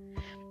school?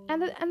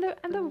 And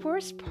the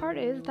worst part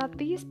is that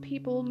these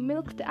people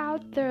milked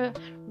out the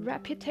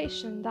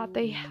reputation that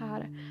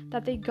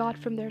they got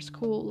from their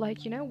school. Like,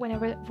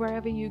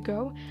 wherever you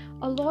go,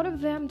 a lot of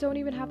them don't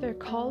even have their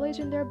college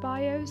in their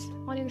bios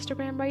on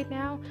Instagram right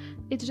now.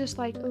 It's just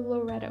like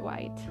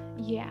Lorettoite.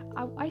 Yeah,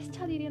 I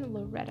studied in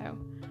Loretto.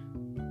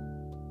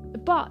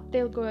 But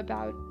they'll go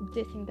about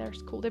dissing their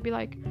school. They'll be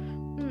like,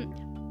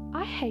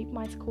 I hate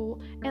my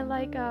school, and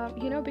like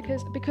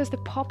because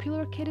the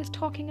popular kid is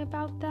talking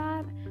about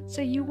that,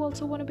 so you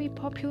also want to be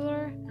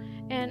popular.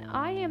 And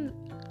I am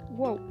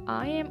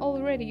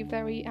already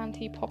very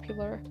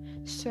anti-popular,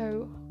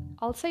 so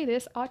I'll say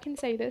this, I can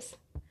say this,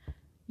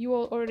 you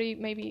will already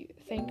maybe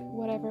think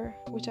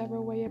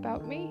whichever way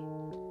about me,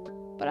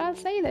 but I'll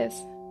say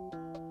this.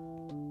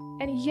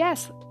 And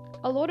yes,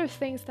 a lot of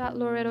things that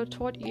Loretto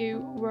taught you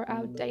were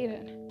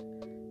outdated,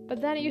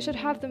 but then you should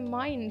have the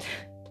mind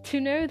to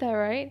know that,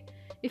 right?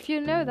 If you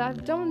know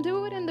that, don't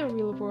do it in the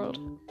real world.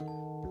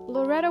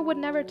 Loretto would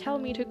never tell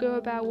me to go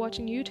about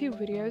watching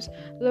YouTube videos.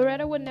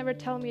 Loretto would never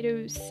tell me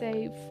to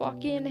say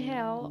fucking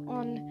hell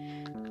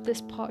on this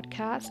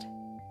podcast.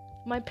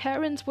 My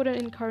parents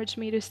wouldn't encourage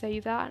me to say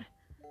that.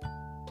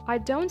 I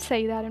don't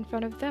say that in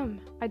front of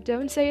them. I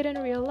don't say it in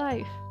real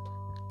life.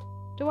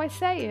 Do I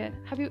say it?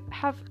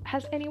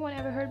 Has anyone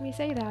ever heard me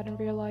say that in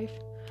real life?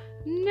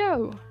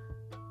 No.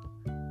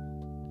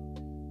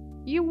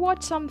 You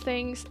watch some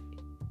things,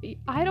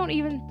 I don't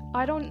even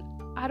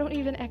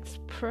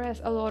express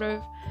a lot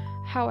of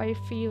how I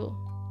feel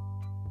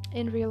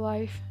in real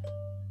life.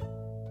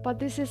 But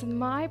this is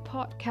my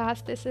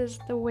podcast. This is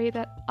the way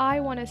that I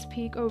want to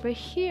speak over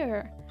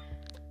here.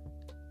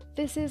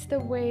 This is the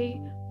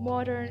way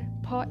modern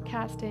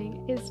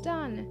podcasting is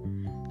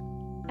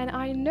done. And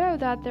I know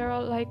that there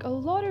are like a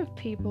lot of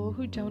people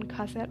who don't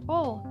cuss at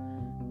all.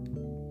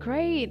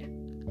 Great.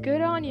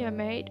 Good on you,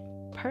 mate.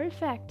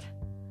 Perfect.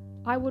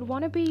 I would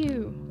want to be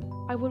you.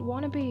 I would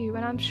want to be you,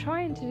 and I'm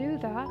trying to do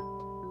that.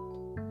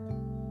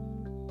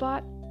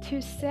 But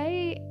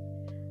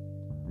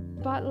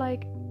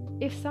like,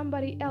 if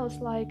somebody else,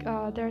 like,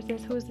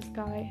 who's this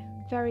guy?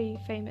 Very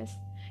famous.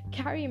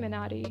 Carrie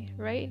Minati,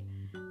 right?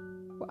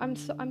 I'm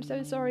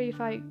so sorry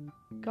if I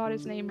got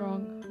his name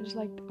wrong. I'm just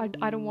like,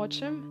 I don't watch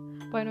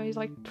him, but I know he's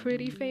like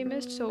pretty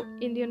famous, so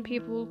Indian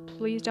people,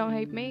 please don't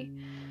hate me.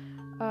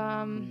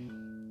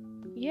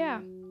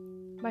 Yeah,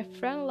 my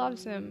friend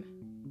loves him.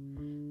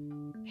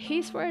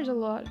 He swears a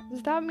lot.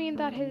 Does that mean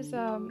that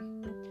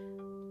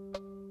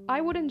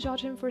I wouldn't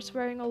judge him for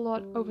swearing a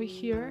lot over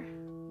here,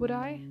 would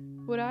I?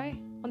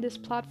 On this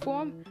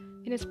platform,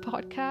 in his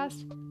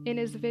podcast, in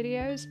his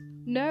videos?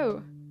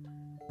 No.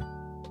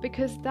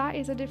 Because that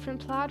is a different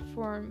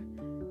platform.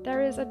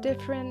 There is a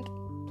different,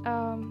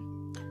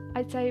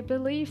 I'd say,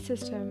 belief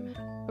system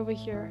over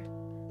here.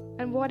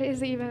 And what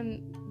is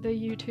even the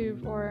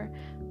YouTube or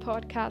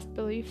podcast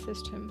belief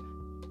system?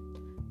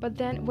 But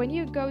then when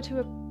you go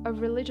to a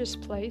religious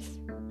place,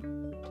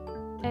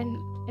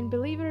 and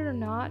believe it or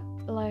not,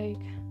 like,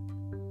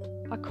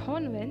 a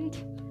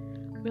convent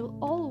will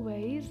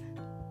always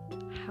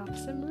have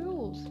some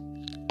rules,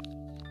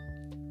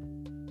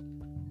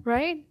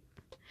 right?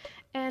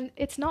 And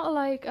it's not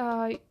like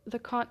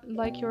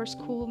like your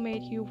school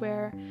made you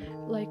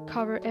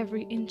cover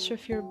every inch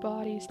of your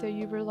body, so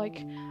you were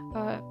like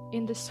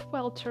in the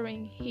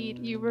sweltering heat,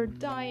 you were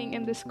dying,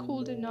 and the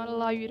school did not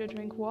allow you to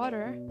drink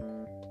water.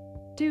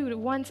 Dude,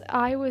 once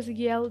I was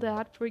yelled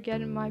at for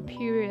getting my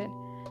period,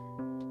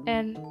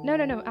 and no,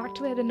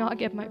 actually I did not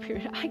get my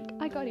period.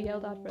 I got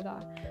yelled at for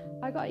that.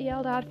 I got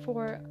yelled at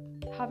for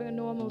having a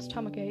normal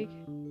stomachache,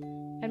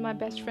 and my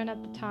best friend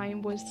at the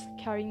time was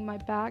carrying my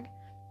bag,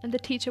 and the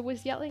teacher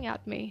was yelling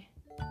at me.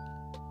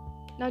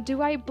 Now,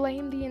 do I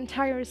blame the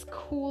entire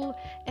school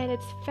and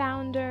its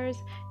founders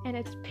and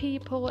its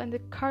people and the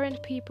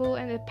current people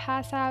and the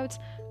pass-outs?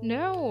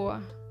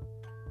 No.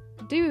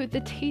 Dude,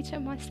 the teacher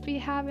must be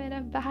having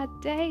a bad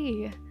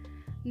day.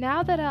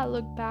 Now that I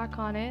look back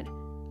on it,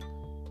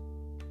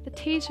 the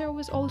teacher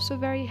was also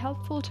very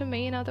helpful to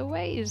me in other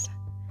ways.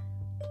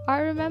 I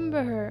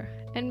remember her,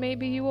 and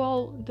maybe you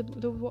all,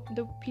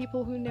 the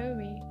people who know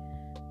me,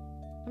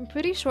 I'm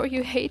pretty sure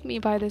you hate me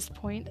by this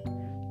point,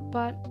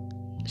 but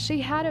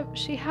she had a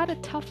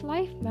tough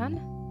life,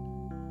 man.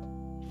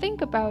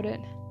 Think about it.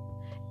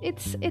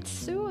 It's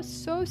so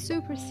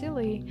super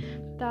silly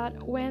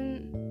that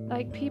when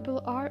like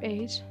people our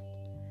age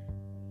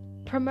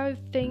promote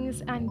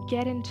things and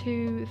get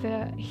into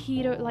the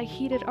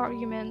heated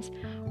arguments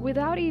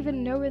without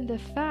even knowing the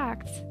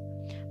facts.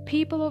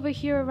 People over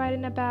here are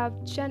writing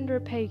about gender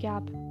pay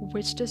gap,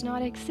 which does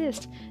not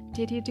exist.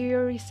 Did you do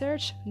your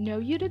research? No,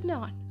 you did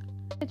not.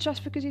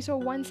 Just because you saw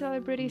one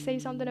celebrity say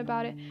something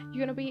about it,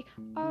 you're gonna be,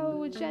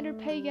 oh, gender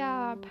pay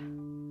gap.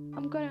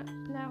 I'm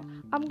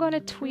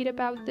gonna tweet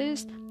about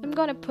this. I'm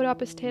gonna put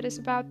up a status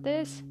about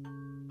this.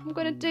 I'm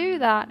gonna do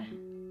that.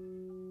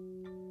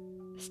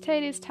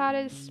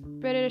 Status,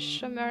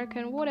 British,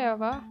 American,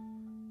 whatever.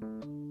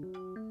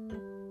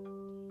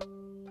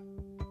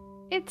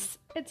 It's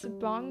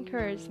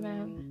bonkers,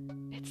 man.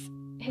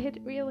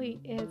 It really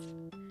is.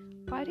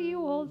 Why do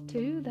you all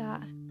do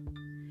that?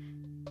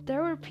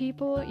 There were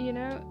people,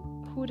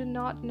 who did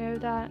not know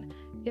that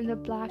in the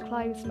Black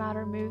Lives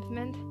Matter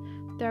movement,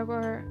 there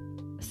were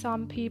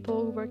some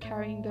people who were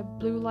carrying the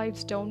Blue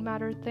Lives Don't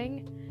Matter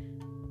thing,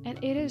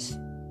 and it is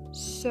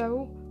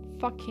so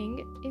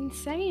fucking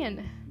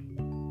insane.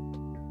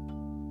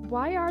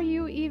 Why are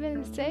you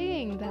even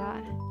saying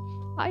that?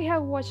 I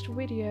have watched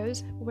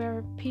videos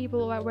where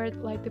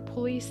where the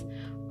police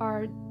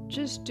are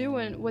just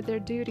doing what their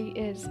duty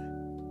is,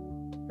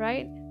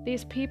 right?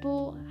 These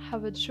people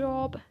have a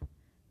job.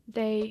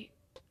 I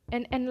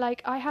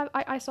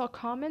saw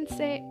comments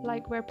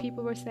where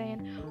people were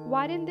saying,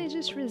 why didn't they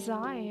just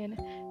resign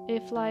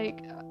if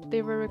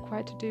they were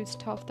required to do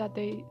stuff that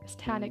they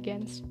stand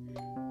against?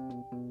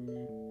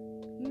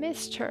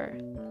 Mister,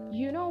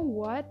 you know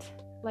what?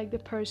 Like the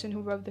person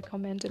who wrote the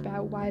comment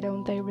about why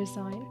don't they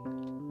resign?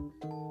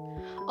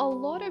 A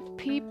lot of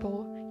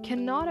people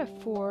cannot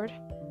afford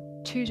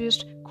to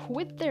just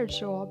quit their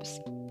jobs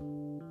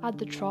at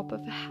the drop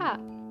of a hat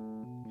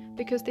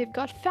because they've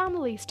got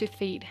families to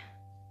feed.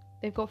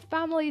 They've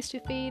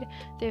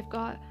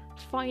got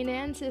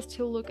finances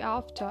to look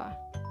after.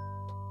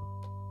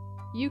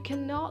 You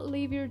cannot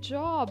leave your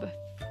job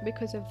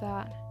because of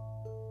that.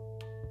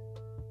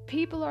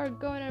 People are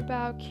going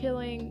about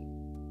killing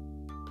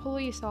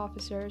police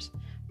officers.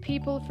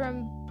 People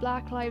from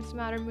Black Lives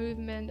Matter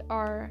movement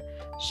are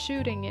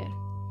shooting it.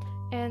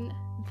 And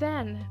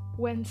then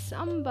when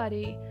someone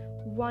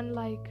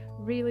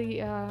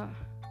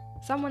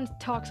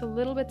talks a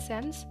little bit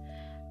sense,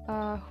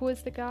 who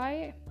is the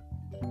guy?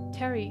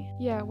 Terry.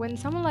 Yeah, when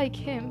someone like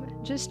him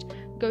just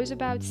goes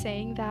about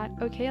saying that,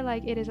 okay,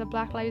 like it is a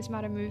Black Lives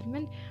Matter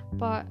movement,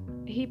 but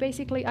he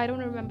basically, I don't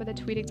remember the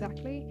tweet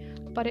exactly,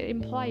 but it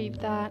implied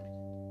that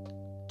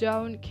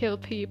don't kill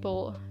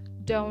people,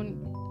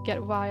 don't get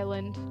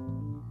violent.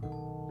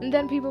 And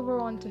then people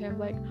were on to him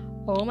like,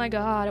 oh my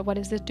god, what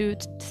is this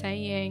dude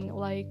saying?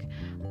 Like,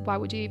 why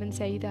would you even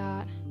say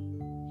that?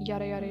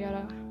 Yada yada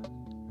yada.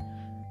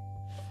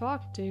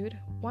 Fuck, dude.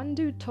 One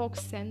dude talks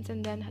sense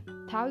and then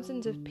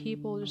thousands of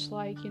people just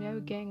like,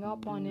 gang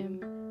up on him.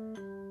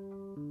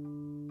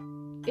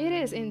 It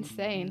is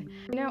insane.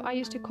 I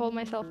used to call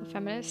myself a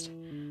feminist.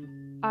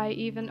 I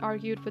even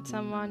argued with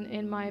someone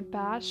in my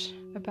batch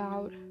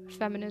about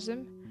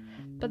feminism.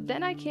 But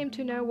then I came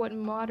to know what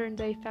modern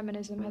day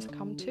feminism has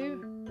come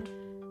to.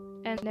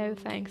 And no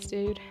thanks,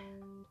 dude.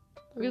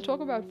 We'll talk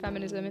about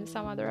feminism in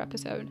some other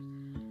episode.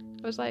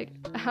 I was like,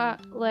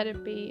 let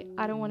it be.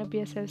 I don't want to be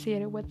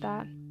associated with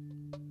that.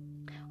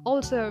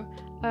 Also,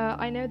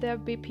 I know there'll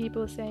be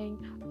people saying,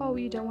 oh,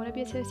 you don't want to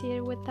be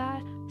associated with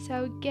that,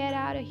 so get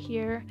out of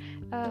here.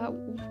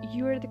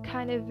 You're the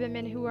kind of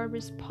women who are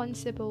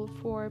responsible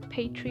for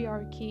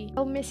patriarchy.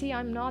 Well, Missy,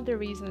 I'm not the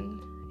reason.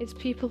 It's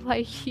people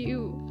like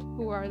you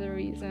who are the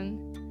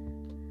reason.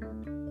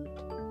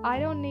 I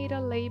don't need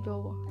a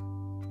label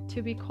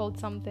to be called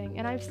something,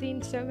 and I've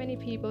seen so many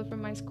people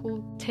from my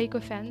school take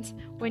offense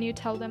when you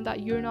tell them that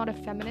you're not a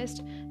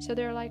feminist. So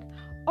they're like,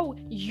 oh,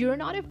 you're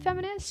not a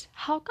feminist?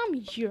 How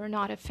come you're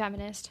not a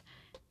feminist?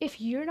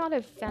 If you're not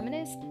a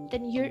feminist,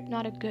 then you're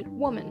not a good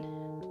woman.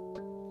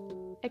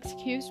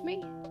 Excuse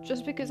me?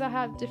 Just because I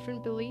have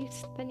different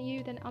beliefs than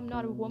you, then I'm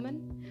not a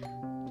woman?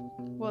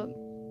 Well,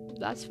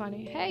 that's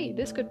funny. Hey,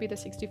 this could be the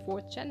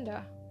 64th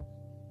gender.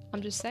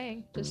 I'm just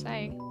saying.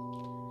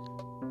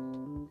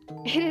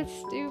 It is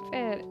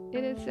stupid.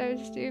 It is so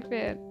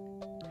stupid.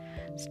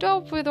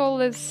 Stop with all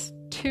this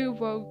too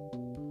woke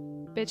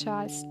bitch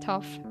ass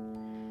stuff.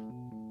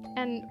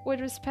 And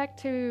with respect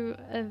to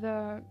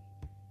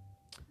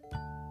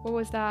what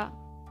was that?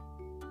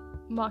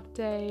 Mock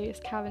Day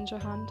scavenger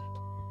hunt.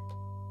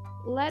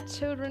 Let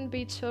children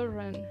be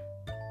children.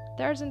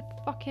 There's a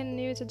fucking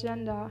news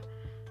agenda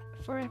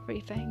for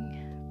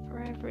everything.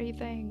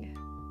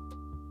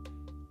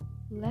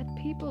 Let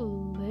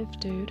people live,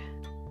 dude.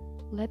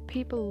 Let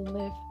people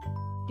live.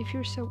 If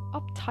you're so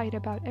uptight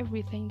about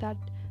everything that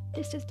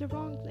this is the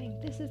wrong thing,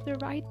 this is the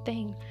right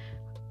thing,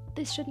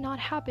 this should not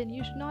happen,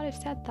 you should not have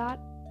said that.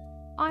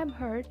 I'm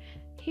hurt,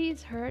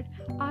 he's hurt,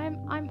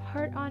 I'm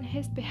hurt on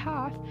his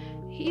behalf,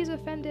 he's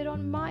offended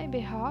on my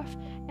behalf,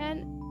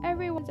 and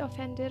everyone's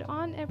offended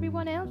on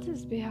everyone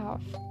else's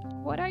behalf.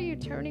 What are you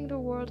turning the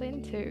world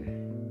into?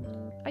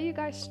 Are you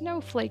guys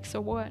snowflakes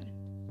or what?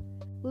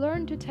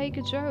 Learn to take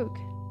a joke.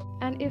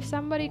 And if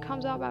somebody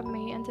comes up at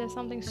me and says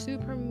something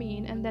super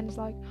mean and then it's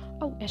like,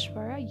 oh,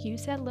 Ishwara, you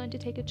said learn to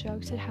take a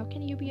joke, so how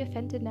can you be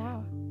offended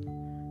now?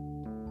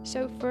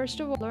 So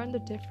first of all, learn the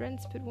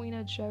difference between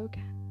a joke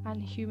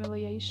and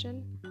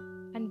humiliation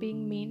and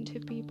being mean to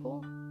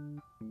people.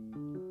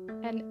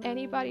 And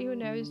anybody who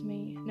knows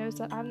me knows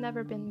that I've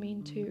never been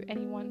mean to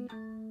anyone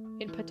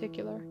in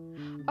particular.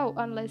 Oh,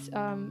 unless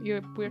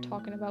we're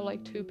talking about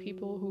like two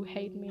people who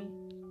hate me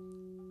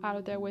out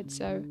of their wits,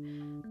 so...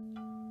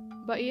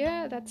 But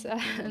yeah, that's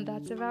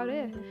about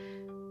it.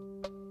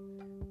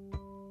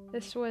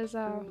 This was,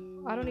 I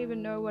don't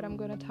even know what I'm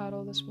gonna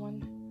title this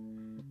one.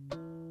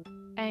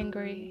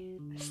 Angry.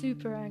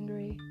 Super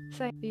angry.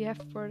 Say the F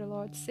word a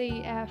lot.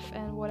 CF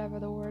and whatever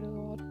the word a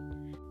lot.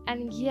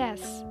 And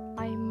yes,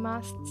 I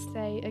must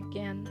say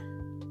again,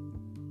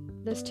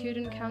 the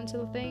student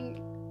council thing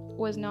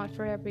was not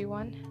for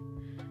everyone.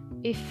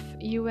 If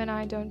you and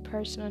I don't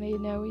personally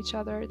know each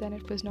other, then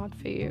it was not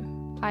for you.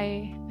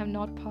 I am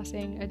not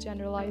passing a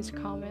generalized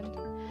comment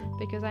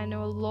because I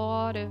know a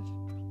lot of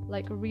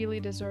like really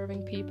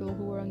deserving people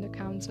who were on the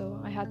council.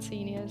 I had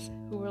seniors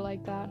who were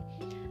like that.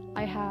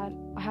 I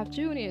have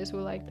juniors who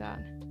were like that.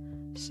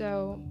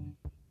 So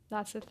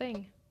that's the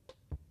thing.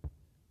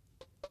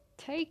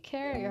 Take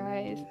care,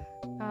 guys.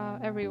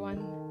 Everyone.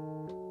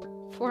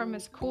 Former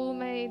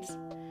schoolmates,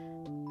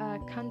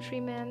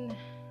 countrymen,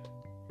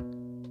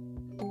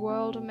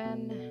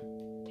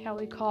 worldmen,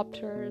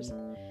 helicopters,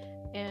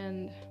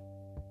 and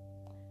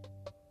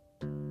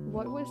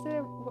what was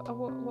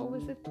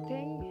the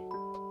thing?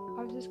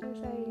 I was just gonna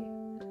say,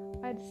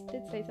 I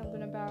did say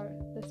something about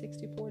the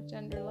 64th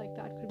gender, like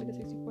that could be the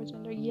 64th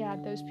gender. Yeah,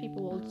 those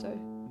people also.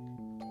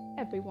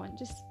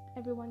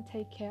 Everyone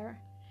take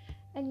care.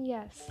 And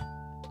yes,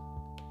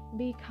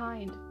 be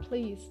kind,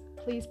 please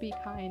be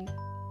kind.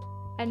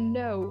 And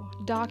no,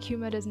 dark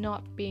humor does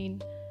not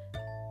mean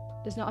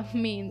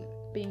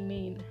being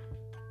mean.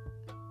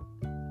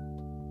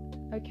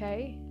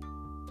 Okay?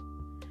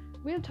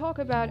 We'll talk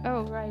about,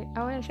 oh right,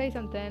 I want to say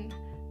something.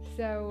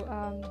 So,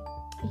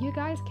 you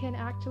guys can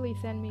actually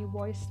send me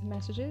voice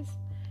messages.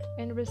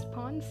 In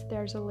response,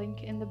 there's a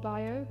link in the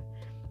bio.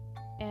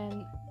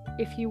 And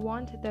if you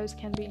want, those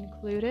can be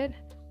included.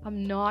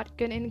 I'm not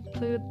gonna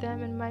include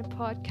them in my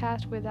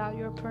podcast without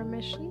your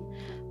permission,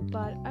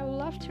 but I would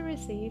love to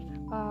receive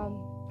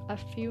a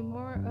few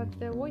more of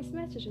the voice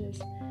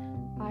messages.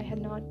 I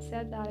had not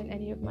said that in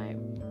any of my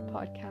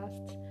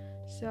podcasts.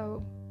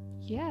 So,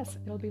 yes,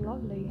 it'll be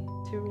lovely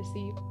to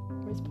receive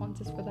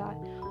responses for that.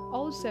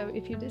 Also,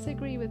 if you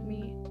disagree with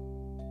me,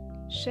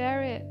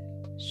 share it.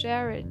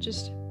 Share it.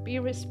 Just be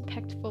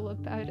respectful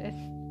about it.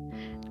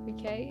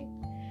 Okay?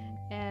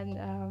 And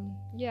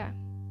yeah,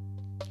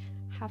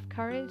 have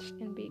courage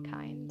and be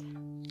kind.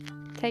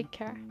 Take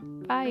care.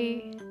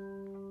 Bye.